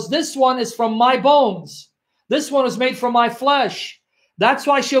her, he goes, this one is from my bones. This one is made from my flesh. That's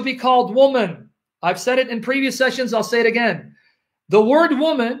why she'll be called woman. I've said it in previous sessions. I'll say it again. The word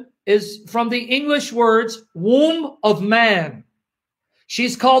woman is from the English words womb of man.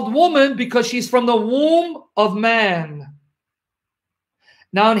 She's called woman because she's from the womb of man.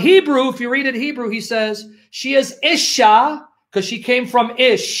 Now in Hebrew, if you read it in Hebrew, he says, she is Isha because she came from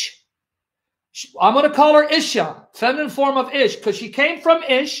Ish. I'm going to call her Isha, feminine form of Ish, because she came from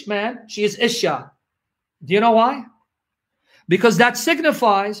Ish, man. She is Isha. Do you know why? Because that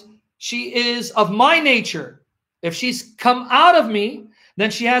signifies she is of my nature. If she's come out of me,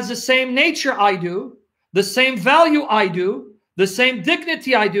 then she has the same nature I do, the same value I do, the same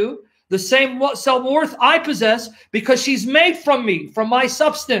dignity I do, the same self-worth I possess, because she's made from me, from my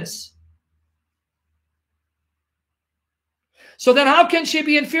substance. So then how can she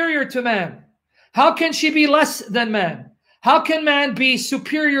be inferior to man? How can she be less than man? How can man be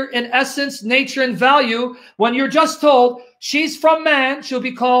superior in essence, nature, and value when you're just told she's from man, she'll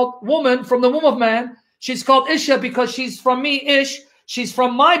be called woman from the womb of man. She's called Isha because she's from me, Ish. She's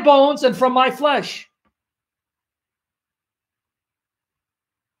from my bones and from my flesh.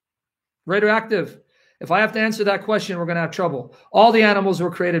 Radioactive. If I have to answer that question, we're going to have trouble. All the animals were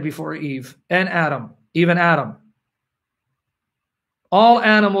created before Eve and Adam, even Adam. All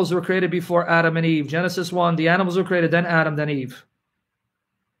animals were created before Adam and Eve. Genesis 1, the animals were created, then Adam, then Eve.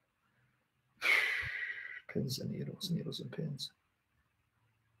 Pins and needles, needles and pins.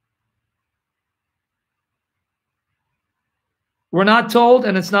 We're not told,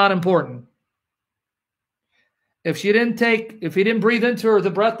 and it's not important. If he didn't breathe into her the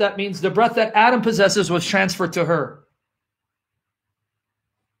breath, that means the breath that Adam possesses was transferred to her.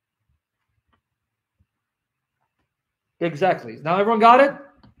 Exactly. Now everyone got it?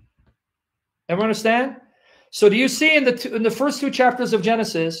 Everyone understand? So do you see in the first 2 chapters of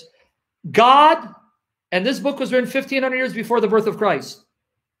Genesis, God, and this book was written 1,500 years before the birth of Christ.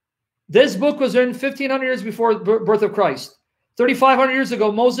 This book was written 1,500 years before the birth of Christ. 3,500 years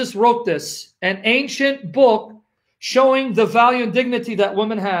ago, Moses wrote this, an ancient book showing the value and dignity that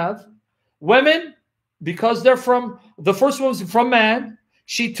women have. Women, because they're from, the first one's from man,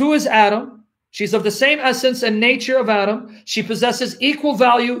 she too is Adam. She's of the same essence and nature of Adam. She possesses equal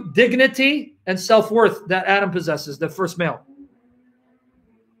value, dignity, and self-worth that Adam possesses, the first male.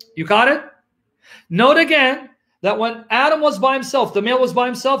 You got it? Note again that when Adam was by himself, the male was by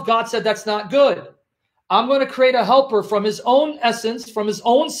himself, God said, that's not good. I'm going to create a helper from his own essence, from his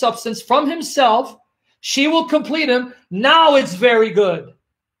own substance, from himself. She will complete him. Now it's very good.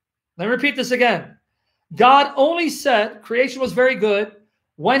 Let me repeat this again. God only said creation was very good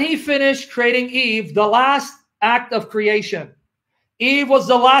when he finished creating Eve, the last act of creation. Eve was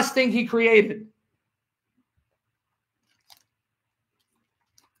the last thing he created.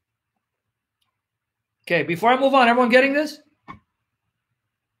 Okay, before I move on, everyone getting this?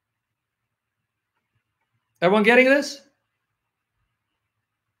 Everyone getting this?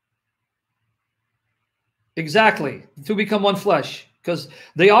 Exactly. To become one flesh. Because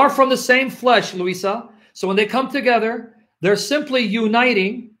they are from the same flesh, Luisa. So when they come together, they're simply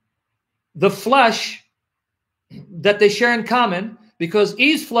uniting the flesh that they share in common, because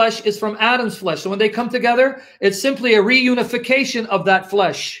Eve's flesh is from Adam's flesh. So when they come together, it's simply a reunification of that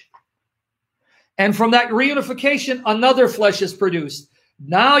flesh. And from that reunification, another flesh is produced.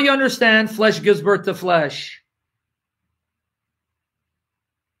 Now you understand, flesh gives birth to flesh.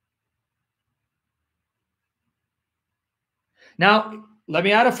 Now, let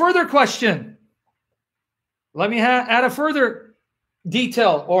me add a further question. Let me add a further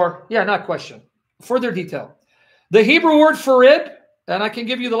detail, or, yeah, not question, further detail. The Hebrew word for rib, and I can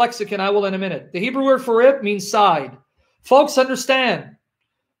give you the lexicon, I will in a minute. The Hebrew word for rib means side. Folks, understand.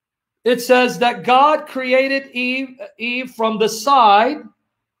 It says that God created Eve from the side,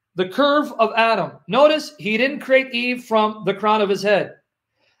 the curve of Adam. Notice, he didn't create Eve from the crown of his head.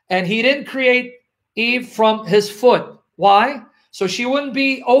 And he didn't create Eve from his foot. Why? So she wouldn't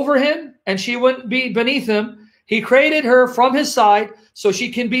be over him and she wouldn't be beneath him. He created her from his side so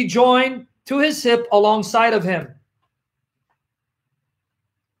she can be joined to his hip alongside of him.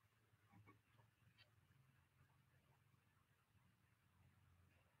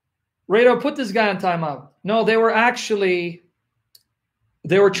 Radar, put this guy on timeout. No, they were transgender,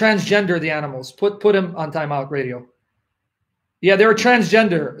 the animals. Put him on timeout, radio. Yeah, they were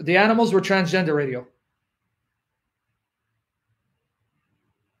transgender. The animals were transgender, radio.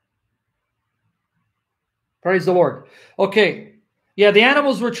 Praise the Lord. Okay. Yeah, the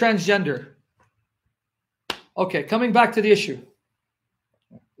animals were transgender. Okay, coming back to the issue.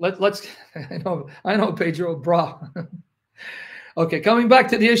 Let's I know Pedro, bra. Okay, coming back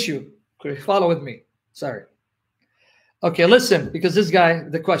to the issue. Okay, follow with me. Sorry. Okay, listen, because this guy,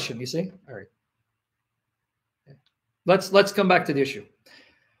 the question, you see? All right. Let's come back to the issue.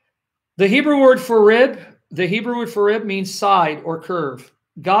 The Hebrew word for rib means side or curve.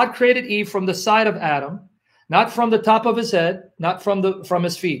 God created Eve from the side of Adam, not from the top of his head, not from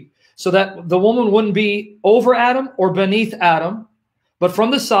his feet, so that the woman wouldn't be over Adam or beneath Adam, but from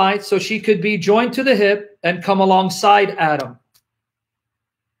the side, so she could be joined to the hip and come alongside Adam.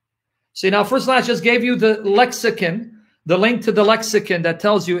 See, now first I just gave you the lexicon, the link to the lexicon that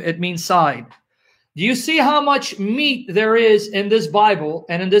tells you it means side. Do you see how much meat there is in this Bible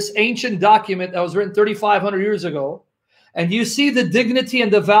and in this ancient document that was written 3,500 years ago? And do you see the dignity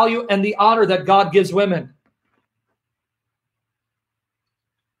and the value and the honor that God gives women?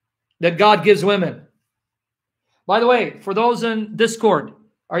 That God gives women. By the way, for those in Discord,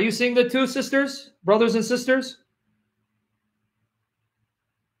 are you seeing the two sisters, brothers and sisters?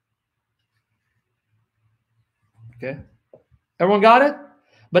 Okay. Everyone got it?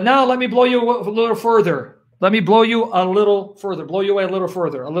 But now let me blow you a little further. Let me blow you a little further. Blow you away a little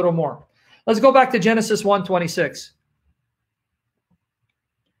further, a little more. Let's go back to Genesis 1:26.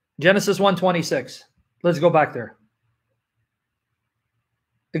 Genesis 1:26. Let's go back there.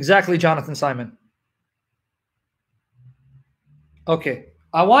 Exactly, Jonathan Simon. Okay.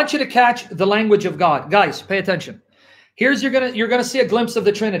 I want you to catch the language of God. Guys, pay attention. You're gonna see a glimpse of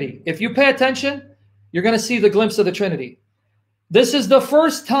the Trinity. If you pay attention, you're going to see the glimpse of the Trinity. This is the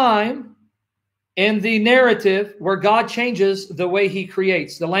first time in the narrative where God changes the way he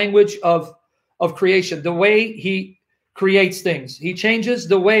creates, the language of creation, the way he creates things. He changes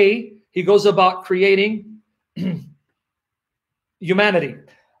the way he goes about creating humanity.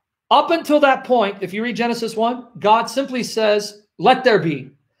 Up until that point, if you read Genesis 1, God simply says, let there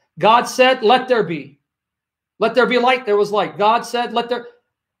be. God said, let there be. Let there be light, there was light. God said, let there.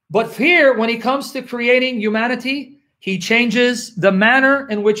 But here, when he comes to creating humanity, he changes the manner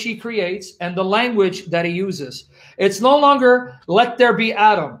in which he creates and the language that he uses. It's no longer, let there be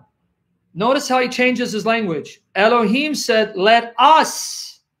Adam. Notice how he changes his language. Elohim said, let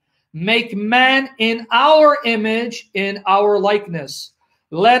us make man in our image, in our likeness.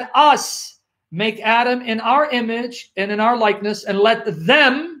 Let us make Adam in our image and in our likeness, and let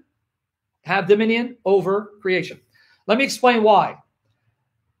them have dominion over creation. Let me explain why.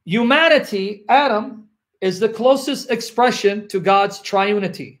 Humanity, Adam, is the closest expression to God's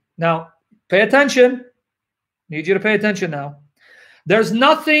triunity. Now, pay attention. Need you to pay attention now. There's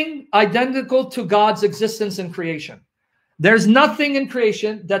nothing identical to God's existence in creation. There's nothing in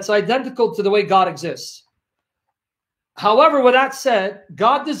creation that's identical to the way God exists. However, with that said,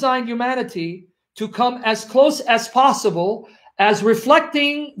 God designed humanity to come as close as possible as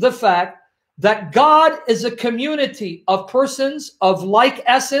reflecting the fact that God is a community of persons of like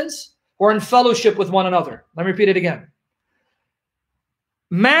essence who are in fellowship with one another. Let me repeat it again.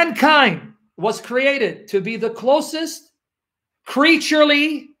 Mankind was created to be the closest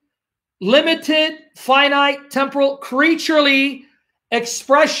creaturely, limited, finite, temporal, creaturely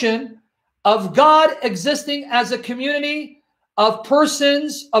expression of God existing as a community of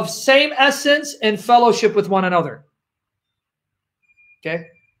persons of same essence in fellowship with one another. Okay?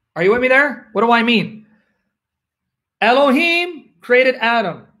 Are you with me there? What do I mean? Elohim created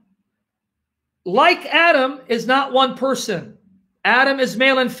Adam. Like Adam is not one person. Adam is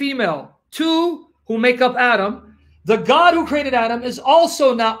male and female. Two who make up Adam. The God who created Adam is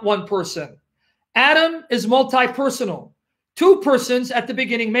also not one person. Adam is multi-personal. Two persons at the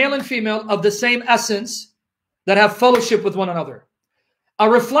beginning, male and female, of the same essence that have fellowship with one another. A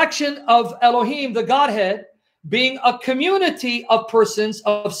reflection of Elohim, the Godhead, being a community of persons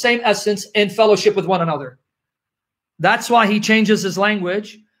of same essence in fellowship with one another. That's why he changes his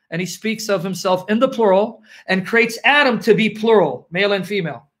language and he speaks of himself in the plural and creates Adam to be plural, male and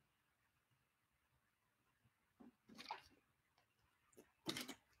female.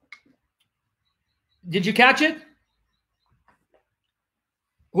 Did you catch it?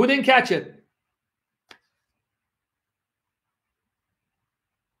 Who didn't catch it?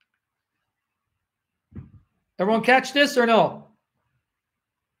 Everyone catch this or no?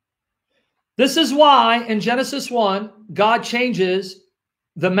 This is why in Genesis 1, God changes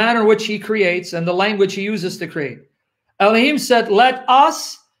the manner in which he creates and the language he uses to create. Elohim said, let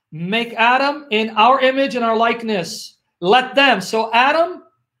us make Adam in our image and our likeness. Let them. So Adam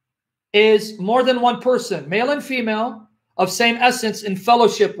is more than one person, male and female, of same essence in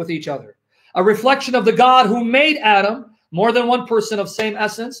fellowship with each other. A reflection of the God who made Adam, more than one person of same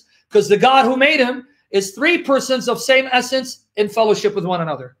essence, because the God who made him is three persons of same essence in fellowship with one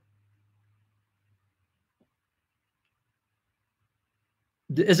another.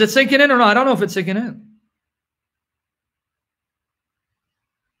 Is it sinking in or not? I don't know if it's sinking in.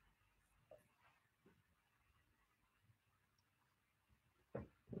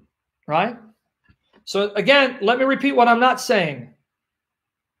 Right? So again, let me repeat what I'm not saying.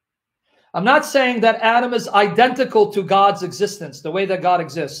 I'm not saying that Adam is identical to God's existence, the way that God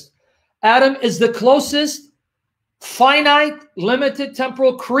exists. Adam is the closest finite, limited,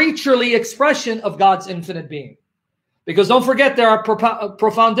 temporal, creaturely expression of God's infinite being. Because don't forget, there are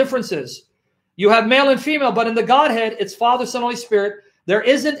profound differences. You have male and female, but in the Godhead, it's Father, Son, Holy Spirit. There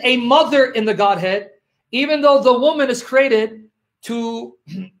isn't a mother in the Godhead, even though the woman is created to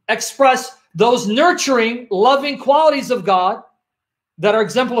express those nurturing, loving qualities of God that are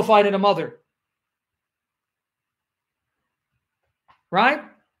exemplified in a mother. Right?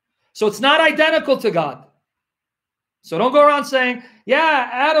 So it's not identical to God. So don't go around saying, yeah,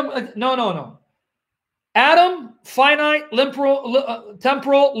 Adam, no. Adam, finite,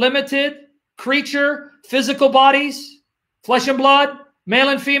 temporal, limited, creature, physical bodies, flesh and blood, male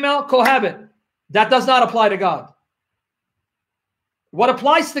and female, cohabit. That does not apply to God. What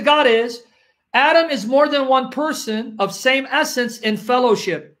applies to God is, Adam is more than one person of same essence in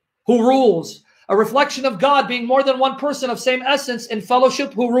fellowship, who rules. A reflection of God being more than one person of same essence in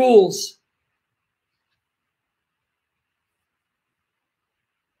fellowship, who rules.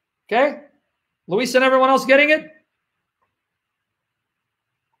 Okay? Luis and everyone else getting it?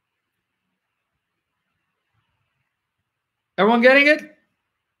 Everyone getting it?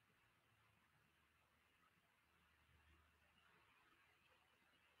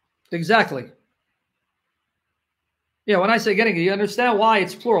 Exactly. Yeah, when I say getting it, you understand why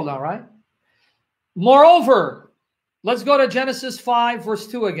it's plural now, right? Moreover, let's go to Genesis 5, verse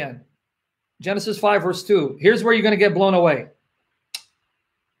 2 again. Genesis 5, verse 2. Here's where you're going to get blown away.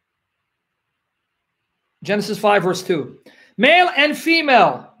 Genesis 5, verse 2. Male and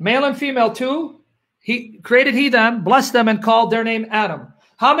female too. He created them, blessed them, and called their name Adam.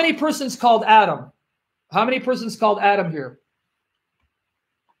 How many persons called Adam? How many persons called Adam here?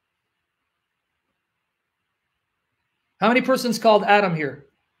 How many persons called Adam here?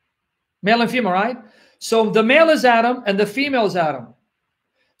 Male and female, right? So the male is Adam and the female is Adam.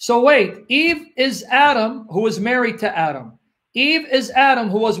 So wait, Eve is Adam who was married to Adam. Eve is Adam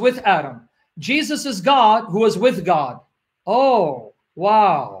who was with Adam. Jesus is God who was with God. Oh,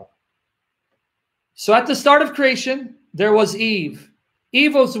 wow. So at the start of creation, there was Eve.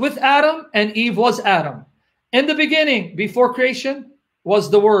 Eve was with Adam and Eve was Adam. In the beginning, before creation, was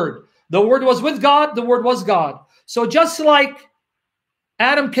the Word. The Word was with God, the Word was God. So just like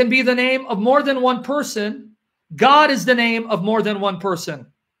Adam can be the name of more than one person, God is the name of more than one person.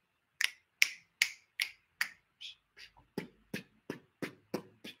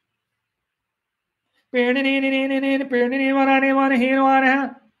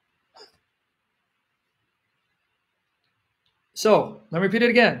 So, let me repeat it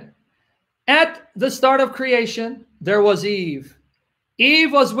again. At the start of creation, there was Eve.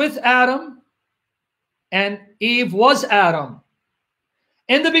 Eve was with Adam, and Eve was Adam.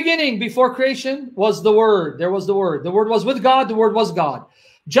 In the beginning, before creation, was the Word. There was the Word. The Word was with God. The Word was God.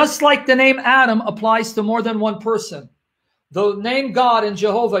 Just like the name Adam applies to more than one person, the name God in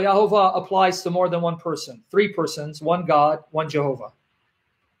Jehovah, Yahovah, applies to more than one person. Three persons, one God, one Jehovah.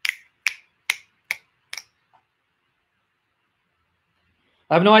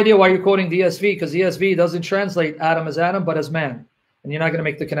 I have no idea why you're quoting the ESV, because the ESV doesn't translate Adam as Adam, but as man. And you're not going to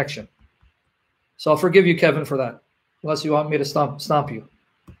make the connection. So I'll forgive you, Kevin, for that. Unless you want me to stomp you.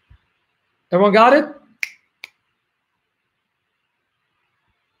 Everyone got it?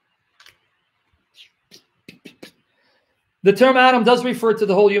 The term Adam does refer to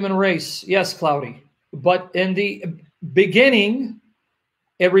the whole human race. Yes, Cloudy. But in the beginning,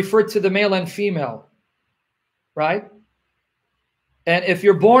 it referred to the male and female. Right? And if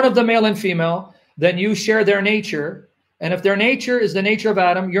you're born of the male and female, then you share their nature. And if their nature is the nature of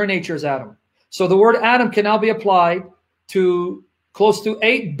Adam, your nature is Adam. So the word Adam can now be applied to close to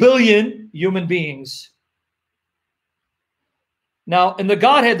 8 billion human beings. Now, in the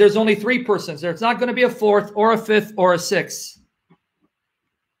Godhead, there's only 3 persons. There's not going to be a 4th or a 5th or a 6th.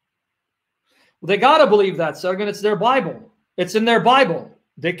 Well, they got to believe that, Sargon. It's their Bible. It's in their Bible.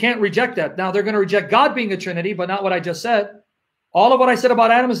 They can't reject that. Now, they're going to reject God being a Trinity, but not what I just said. All of what I said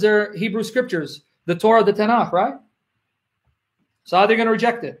about Adam is their Hebrew scriptures, the Torah, the Tanakh, right? So how are they going to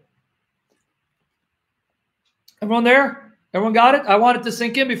reject it? Everyone there? Everyone got it? I want it to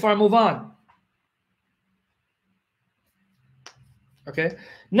sink in before I move on. Okay.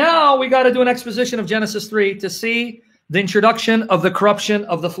 Now we got to do an exposition of Genesis 3 to see the introduction of the corruption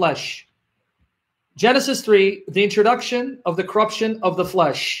of the flesh. Genesis 3, the introduction of the corruption of the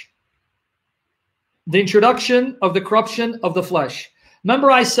flesh. The introduction of the corruption of the flesh.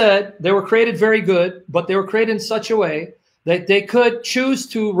 Remember I said they were created very good, but they were created in such a way that they could choose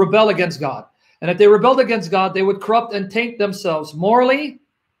to rebel against God. And if they rebelled against God, they would corrupt and taint themselves morally,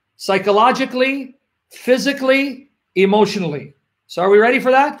 psychologically, physically, emotionally. So are we ready for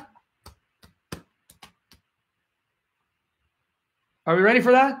that? Are we ready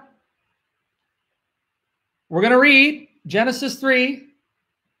for that? We're going to read Genesis 3.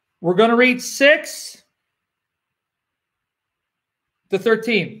 We're going to read 6 to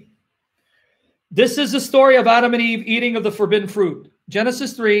 13. This is the story of Adam and Eve eating of the forbidden fruit.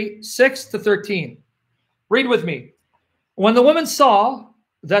 Genesis 3, 6 to 13. Read with me. When the woman saw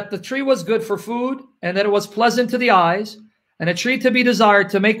that the tree was good for food, and that it was pleasant to the eyes, and a tree to be desired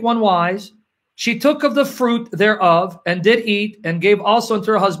to make one wise, she took of the fruit thereof, and did eat, and gave also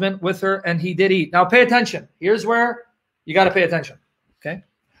unto her husband with her, and he did eat. Now pay attention. Here's where you got to pay attention. Okay?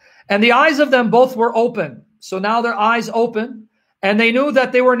 And the eyes of them both were open. So now their eyes open, and they knew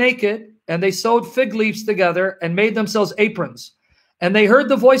that they were naked, and they sewed fig leaves together, and made themselves aprons. And they heard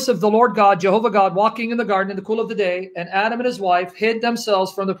the voice of the Lord God, Jehovah God, walking in the garden in the cool of the day. And Adam and his wife hid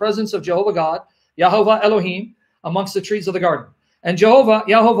themselves from the presence of Jehovah God, Yahovah Elohim, amongst the trees of the garden. And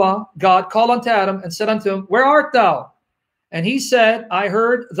Yahovah God, called unto Adam and said unto him, Where art thou? And he said, I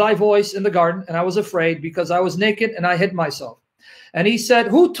heard thy voice in the garden, and I was afraid, because I was naked, and I hid myself. And he said,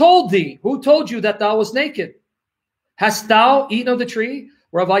 Who told thee? Who told you that thou wast naked? Hast thou eaten of the tree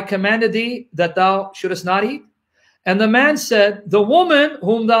whereof I commanded thee that thou shouldest not eat? And the man said, the woman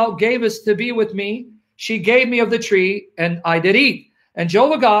whom thou gavest to be with me, she gave me of the tree, and I did eat. And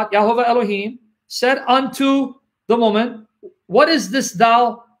Jehovah God, Yahovah Elohim, said unto the woman, what is this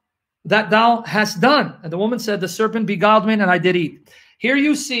that thou hast done? And the woman said, the serpent beguiled me, and I did eat. Here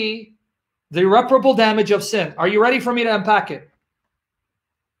you see the irreparable damage of sin. Are you ready for me to unpack it?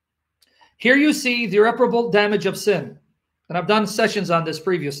 Here you see the irreparable damage of sin. And I've done sessions on this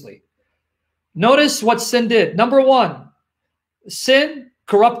previously. Notice what sin did. Number one, sin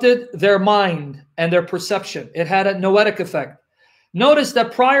corrupted their mind and their perception. It had a noetic effect. Notice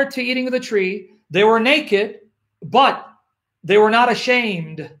that prior to eating of the tree, they were naked, but they were not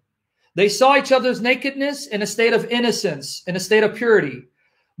ashamed. They saw each other's nakedness in a state of innocence, in a state of purity.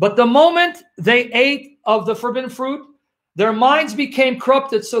 But the moment they ate of the forbidden fruit, their minds became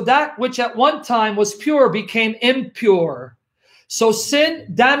corrupted, so that which at one time was pure became impure. So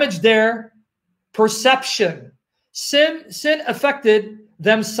sin damaged their perception. Sin affected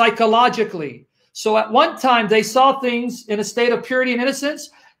them psychologically. So at one time they saw things in a state of purity and innocence.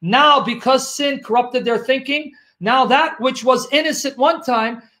 Now, because sin corrupted their thinking, now that which was innocent one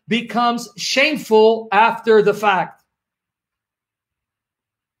time becomes shameful after the fact.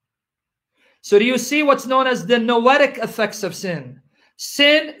 So do you see what's known as the noetic effects of sin?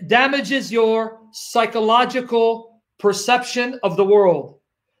 Sin damages your psychological perception of the world,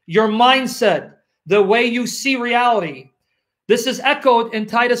 your mindset, the way you see reality. This is echoed in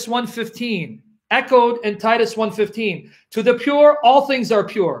Titus 1:15. Echoed in Titus 1:15. To the pure, all things are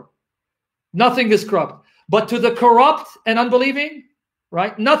pure. Nothing is corrupt. But to the corrupt and unbelieving,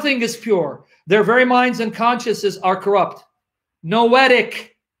 right? Nothing is pure. Their very minds and consciences are corrupt.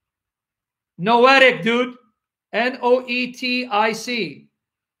 Noetic. Noetic, dude. Noetic.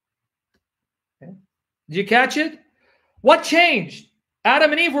 Okay. Did you catch it? What changed?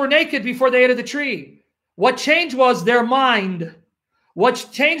 Adam and Eve were naked before they ate of the tree. What changed was their mind. What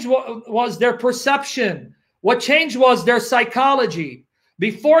changed was their perception. What changed was their psychology.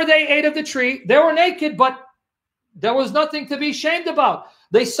 Before they ate of the tree, they were naked, but there was nothing to be ashamed about.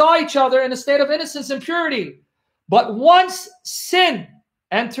 They saw each other in a state of innocence and purity. But once sin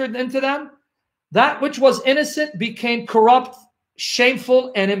entered into them, that which was innocent became corrupt,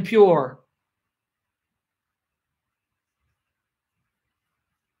 shameful, and impure.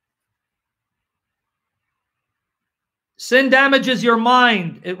 Sin damages your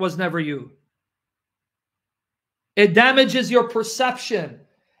mind. It was never you. It damages your perception.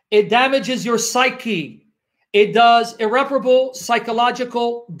 It damages your psyche. It does irreparable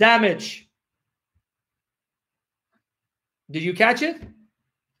psychological damage. Did you catch it?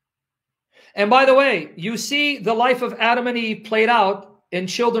 And by the way, you see the life of Adam and Eve played out in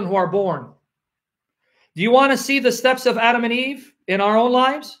children who are born. Do you want to see the steps of Adam and Eve in our own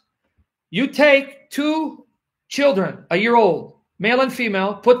lives? You take two children, a year old, male and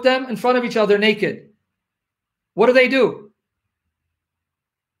female, put them in front of each other naked. What do?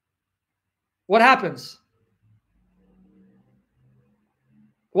 What happens?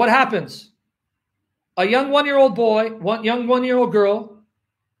 What happens? A young one-year-old boy, young one-year-old girl,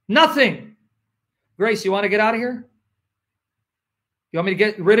 nothing. Grace, you want to get out of here? You want me to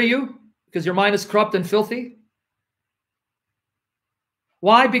get rid of you because your mind is corrupt and filthy?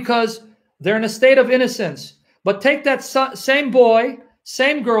 Why? Because they're in a state of innocence. But take that same boy,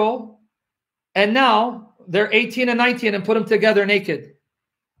 same girl, and now they're 18 and 19 and put them together naked.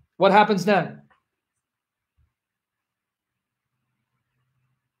 What happens then?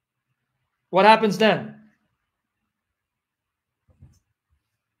 What happens then?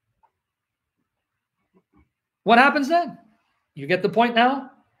 What happens then? You get the point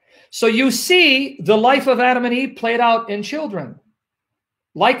now? So you see the life of Adam and Eve played out in children.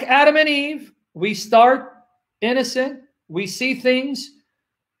 Like Adam and Eve, we start innocent. We see things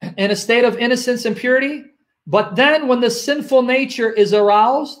in a state of innocence and purity. But then when the sinful nature is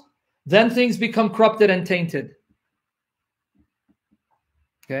aroused, then things become corrupted and tainted.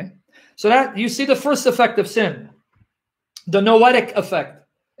 Okay? So that you see the first effect of sin, the noetic effect.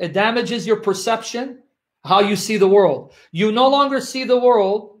 It damages your perception, how you see the world. You no longer see the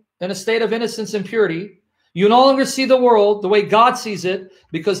world in a state of innocence and purity. You no longer see the world the way God sees it,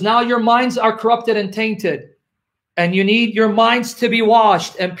 because now your minds are corrupted and tainted. And you need your minds to be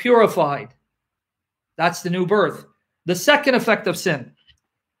washed and purified. That's the new birth. The second effect of sin.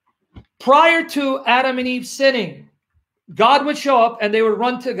 Prior to Adam and Eve sinning, God would show up and they would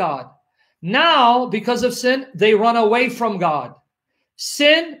run to God. Now, because of sin, they run away from God.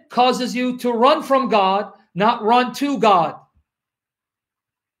 Sin causes you to run from God, not run to God.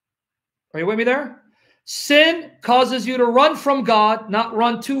 Are you with me there? Sin causes you to run from God, not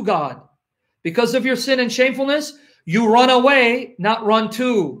run to God. Because of your sin and shamefulness, you run away, not run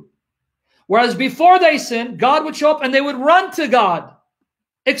to. Whereas before they sinned, God would show up and they would run to God,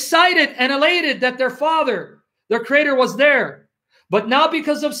 excited and elated that their Father, their Creator, was there. But now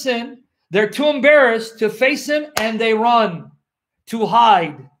because of sin, they're too embarrassed to face Him and they run to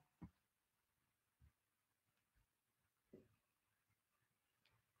hide.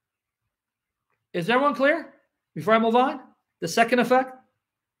 Is everyone clear? Before I move on, the second effect.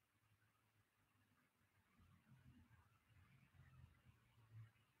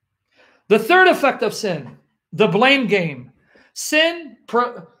 The third effect of sin, the blame game. Sin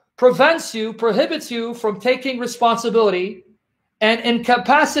prevents you, prohibits you from taking responsibility and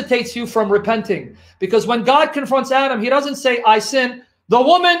incapacitates you from repenting. Because when God confronts Adam, He doesn't say, I sinned. The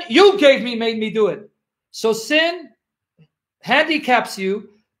woman you gave me made me do it. So sin handicaps you,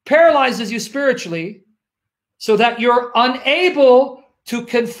 paralyzes you spiritually, so that you're unable to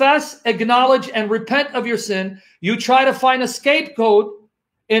confess, acknowledge, and repent of your sin. You try to find a scapegoat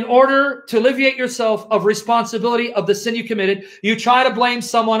in order to alleviate yourself of responsibility of the sin you committed. You try to blame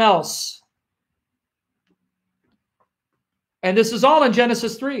someone else. And this is all in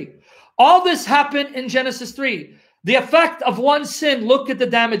Genesis 3. All this happened in Genesis 3. The effect of one sin, look at the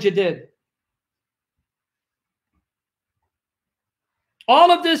damage it did.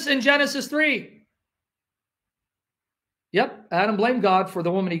 All of this in Genesis 3. Yep, Adam blamed God for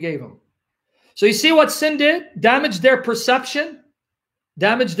the woman he gave him. So you see what sin did? Damaged their perception,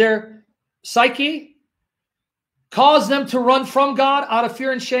 damaged their psyche, caused them to run from God out of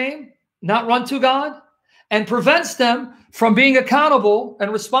fear and shame, not run to God, and prevents them from being accountable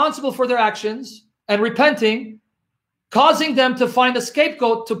and responsible for their actions and repenting, causing them to find a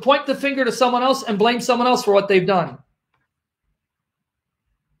scapegoat to point the finger to someone else and blame someone else for what they've done.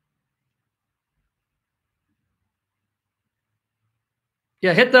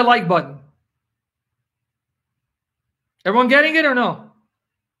 Yeah, hit the like button. Everyone getting it or no?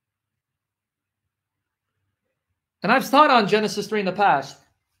 And I've taught on Genesis 3 in the past.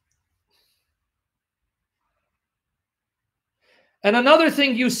 And another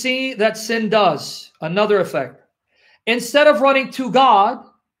thing you see that sin does, another effect. Instead of running to God,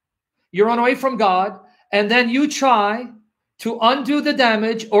 you run away from God, and then you try to undo the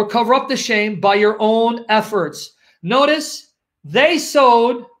damage or cover up the shame by your own efforts. Notice, they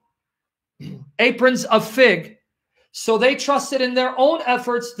sewed aprons of fig. So they trusted in their own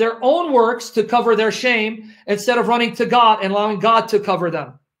efforts, their own works to cover their shame instead of running to God and allowing God to cover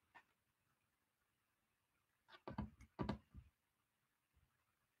them.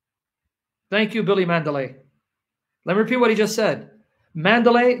 Thank you, Billy Mandalay. Let me repeat what he just said.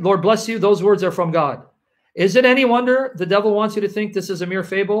 Mandalay, Lord bless you, those words are from God. Is it any wonder the devil wants you to think this is a mere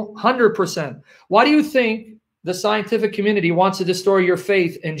fable? 100%. Why do you think the scientific community wants to destroy your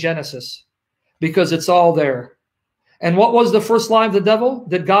faith in Genesis? Because it's all there. And what was the first lie of the devil?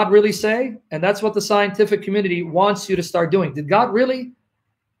 Did God really say? And that's what the scientific community wants you to start doing. Did God really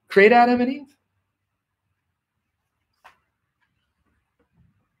create Adam and Eve?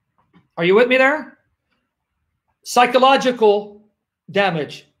 Are you with me there? Psychological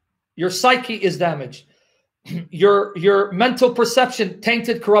damage. Your psyche is damaged. Your mental perception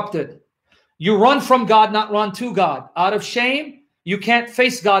tainted, corrupted. You run from God, not run to God. Out of shame, you can't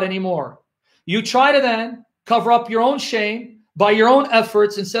face God anymore. You try to then cover up your own shame by your own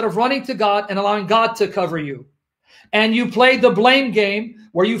efforts instead of running to God and allowing God to cover you. And you play the blame game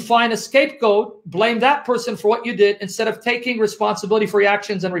where you find a scapegoat, blame that person for what you did instead of taking responsibility for your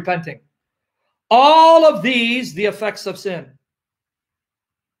actions and repenting. All of these, the effects of sin.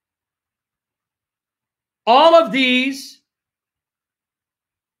 All of these,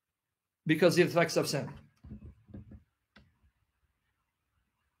 because the effects of sin.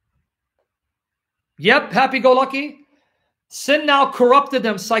 Yep, happy-go-lucky. Sin now corrupted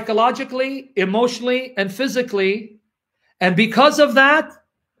them psychologically, emotionally, and physically. And because of that,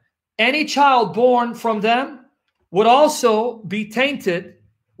 any child born from them would also be tainted,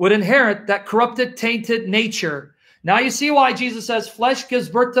 would inherit that corrupted, tainted nature. Now you see why Jesus says flesh gives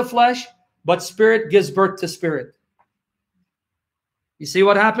birth to flesh, but spirit gives birth to spirit. You see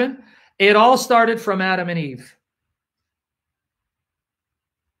what happened? It all started from Adam and Eve.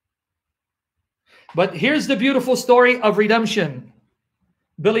 But here's the beautiful story of redemption.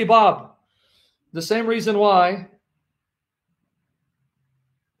 Billy Bob, the same reason why.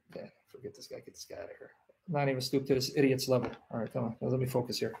 Okay, forget this guy. Get this guy out of here. I'm not even stooped to this idiot's level. All right, come on. Let me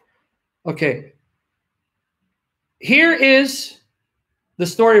focus here. Okay. Here is the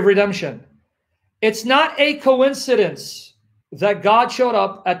story of redemption. It's not a coincidence that God showed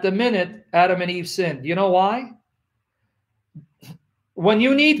up at the minute Adam and Eve sinned. You know why? When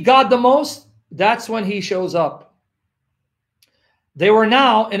you need God the most, that's when he shows up. They were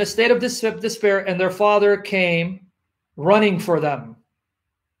now in a state of despair, and their father came running for them.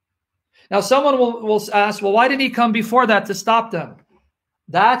 Now, someone will ask, well, why didn't he come before that to stop them?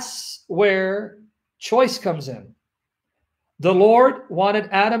 That's where choice comes in. The Lord wanted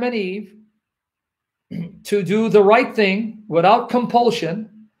Adam and Eve to do the right thing without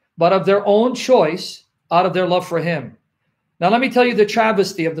compulsion, but of their own choice, out of their love for him. Now, let me tell you the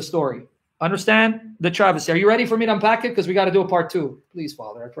travesty of the story. Understand the travesty. Are you ready for me to unpack it? Because we got to do a part 2. Please,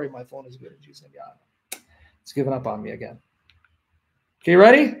 Father, I pray my phone is good in Jesus' name. God, it's given up on me again. Okay, you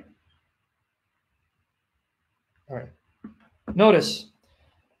ready? All right. Notice,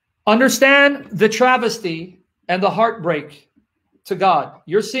 understand the travesty and the heartbreak to God.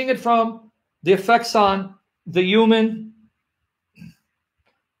 You're seeing it from the effects on the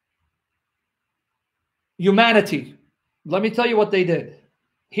humanity. Let me tell you what they did.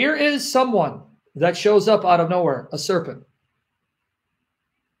 Here is someone that shows up out of nowhere, a serpent,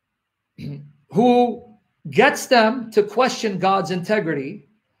 who gets them to question God's integrity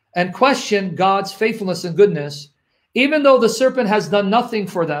and question God's faithfulness and goodness, even though the serpent has done nothing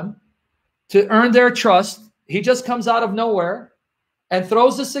for them to earn their trust. He just comes out of nowhere and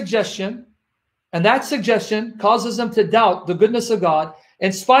throws a suggestion, and that suggestion causes them to doubt the goodness of God,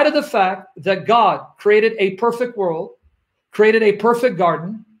 in spite of the fact that God created a perfect world, created a perfect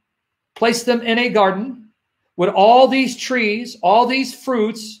garden, placed them in a garden with all these trees, all these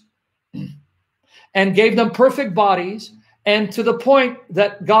fruits, and gave them perfect bodies. And to the point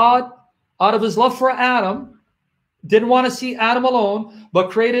that God, out of his love for Adam, didn't want to see Adam alone, but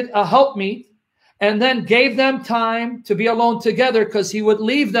created a helpmeet, and then gave them time to be alone together, because he would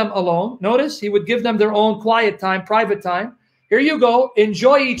leave them alone. Notice, he would give them their own quiet time, private time. Here you go,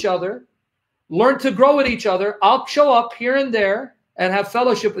 enjoy each other, learn to grow with each other. I'll show up here and there and have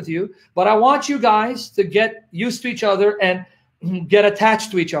fellowship with you, but I want you guys to get used to each other and get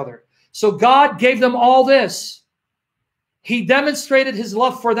attached to each other. So God gave them all this. He demonstrated his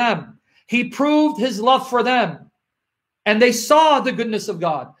love for them. He proved his love for them. And they saw the goodness of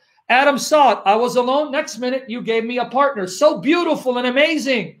God. Adam saw it. I was alone. Next minute, you gave me a partner. So beautiful and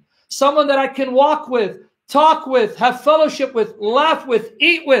amazing. Someone that I can walk with, talk with, have fellowship with, laugh with,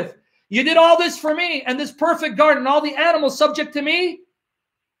 eat with. You did all this for me, and this perfect garden, all the animals subject to me.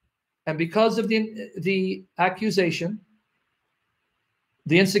 And because of the accusation,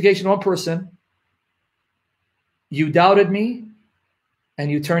 the instigation of one person, you doubted me and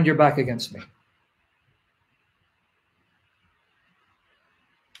you turned your back against me.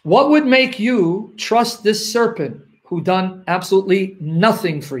 What would make you trust this serpent who done absolutely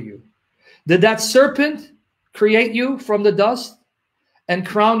nothing for you? Did that serpent create you from the dust and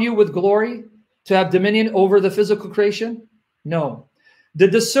crown you with glory to have dominion over the physical creation? No.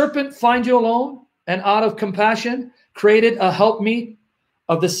 Did the serpent find you alone and out of compassion created a helpmeet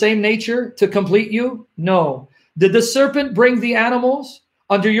of the same nature to complete you? No. Did the serpent bring the animals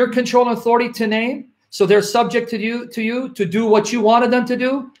under your control and authority to name, so they're subject to you to do what you wanted them to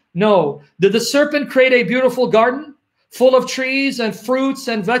do? No. Did the serpent create a beautiful garden full of trees and fruits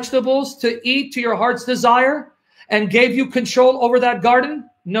and vegetables to eat to your heart's desire and gave you control over that garden?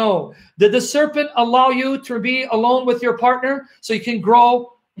 No. Did the serpent allow you to be alone with your partner so you can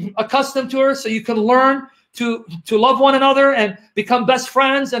grow accustomed to her, so you can learn to love one another and become best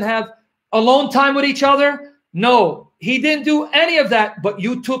friends and have alone time with each other? No. He didn't do any of that, but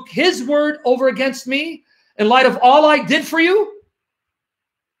you took his word over against me in light of all I did for you?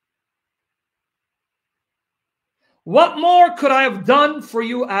 What more could I have done for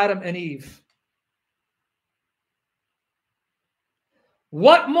you, Adam and Eve?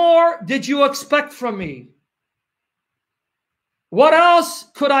 What more did you expect from me? What else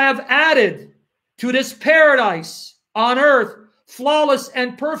could I have added to this paradise on earth, flawless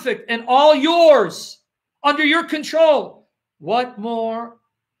and perfect and all yours, under your control? What more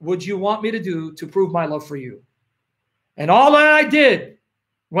would you want me to do to prove my love for you? And all that I did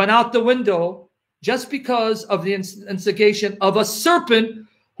went out the window just because of the instigation of a serpent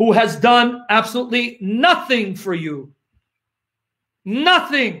who has done absolutely nothing for you.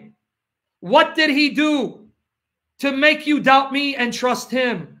 Nothing. What did he do to make you doubt me and trust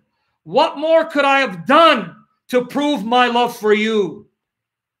him? What more could I have done to prove my love for you?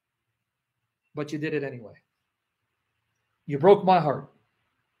 But you did it anyway. You broke my heart.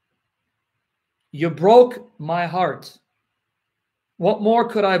 You broke my heart. What more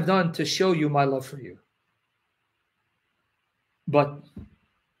could I have done to show you my love for you? But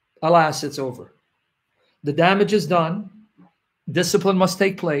alas, it's over. The damage is done. Discipline must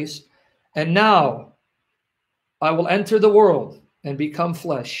take place. And now I will enter the world and become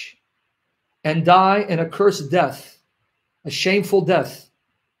flesh and die an accursed death, a shameful death.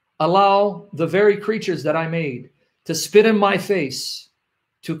 Allow the very creatures that I made to spit in my face,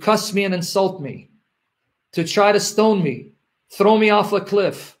 to cuss me and insult me, to try to stone me, throw me off a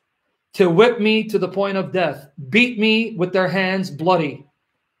cliff, to whip me to the point of death, beat me with their hands bloody,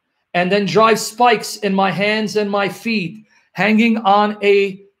 and then drive spikes in my hands and my feet, hanging on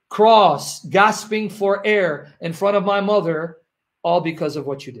a cross, gasping for air in front of my mother, all because of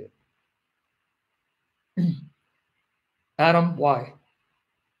what you did. Adam, why?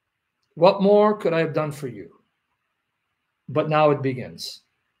 What more could I have done for you? But now it begins.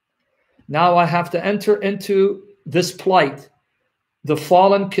 Now I have to enter into this plight, the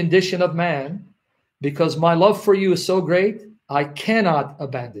fallen condition of man, because my love for you is so great, I cannot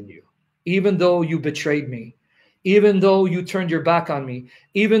abandon you, even though you betrayed me, even though you turned your back on me,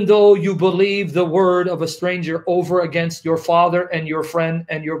 even though you believed the word of a stranger over against your father and your friend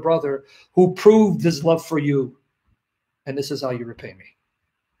and your brother who proved his love for you. And this is how you repay me.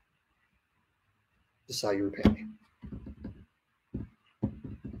 This is how you repay me.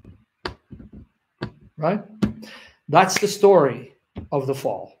 Right? That's the story of the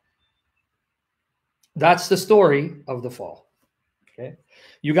fall. That's the story of the fall. Okay?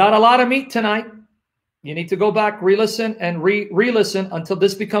 You got a lot of meat tonight. You need to go back, re-listen, and re-listen until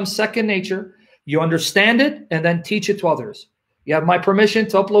this becomes second nature. You understand it, and then teach it to others. You have my permission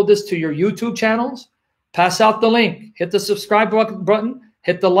to upload this to your YouTube channels. Pass out the link. Hit the subscribe button.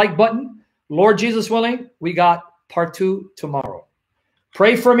 Hit the like button. Lord Jesus willing, we got part 2 tomorrow.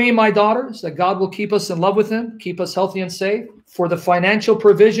 Pray for me, my daughters, that God will keep us in love with him, keep us healthy and safe, for the financial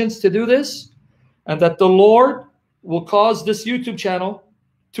provisions to do this, and that the Lord will cause this YouTube channel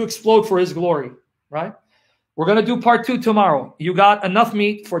to explode for his glory, right? We're going to do part 2 tomorrow. You got enough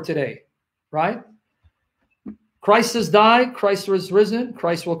meat for today, right? Christ has died. Christ is risen.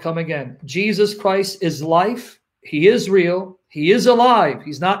 Christ will come again. Jesus Christ is life. He is real. He is alive.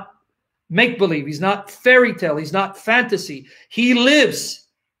 He's not make-believe. He's not fairy tale. He's not fantasy. He lives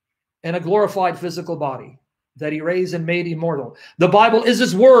in a glorified physical body that he raised and made immortal. The Bible is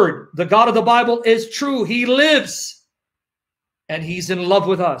his word. The God of the Bible is true. He lives and he's in love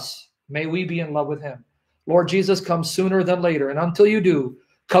with us. May we be in love with him. Lord Jesus, come sooner than later. And until you do,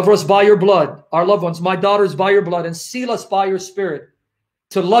 cover us by your blood, our loved ones, my daughters, by your blood, and seal us by your spirit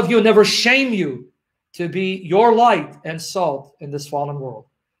to love you and never shame you, to be your light and salt in this fallen world.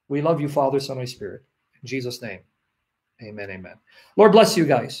 We love you, Father, Son, Holy Spirit. In Jesus' name, amen, amen. Lord bless you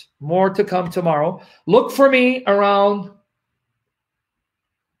guys. More to come tomorrow. Look for me around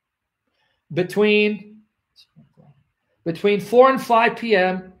between 4 and 5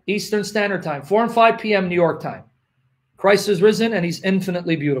 p.m. Eastern Standard Time, 4 and 5 p.m. New York time. Christ is risen and he's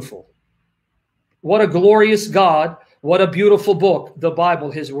infinitely beautiful. What a glorious God. What a beautiful book, the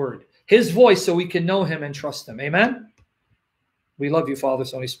Bible, his word. His voice so we can know him and trust him. Amen? We love you, Father,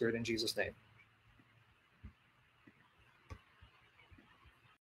 Son, Holy Spirit, in Jesus' name.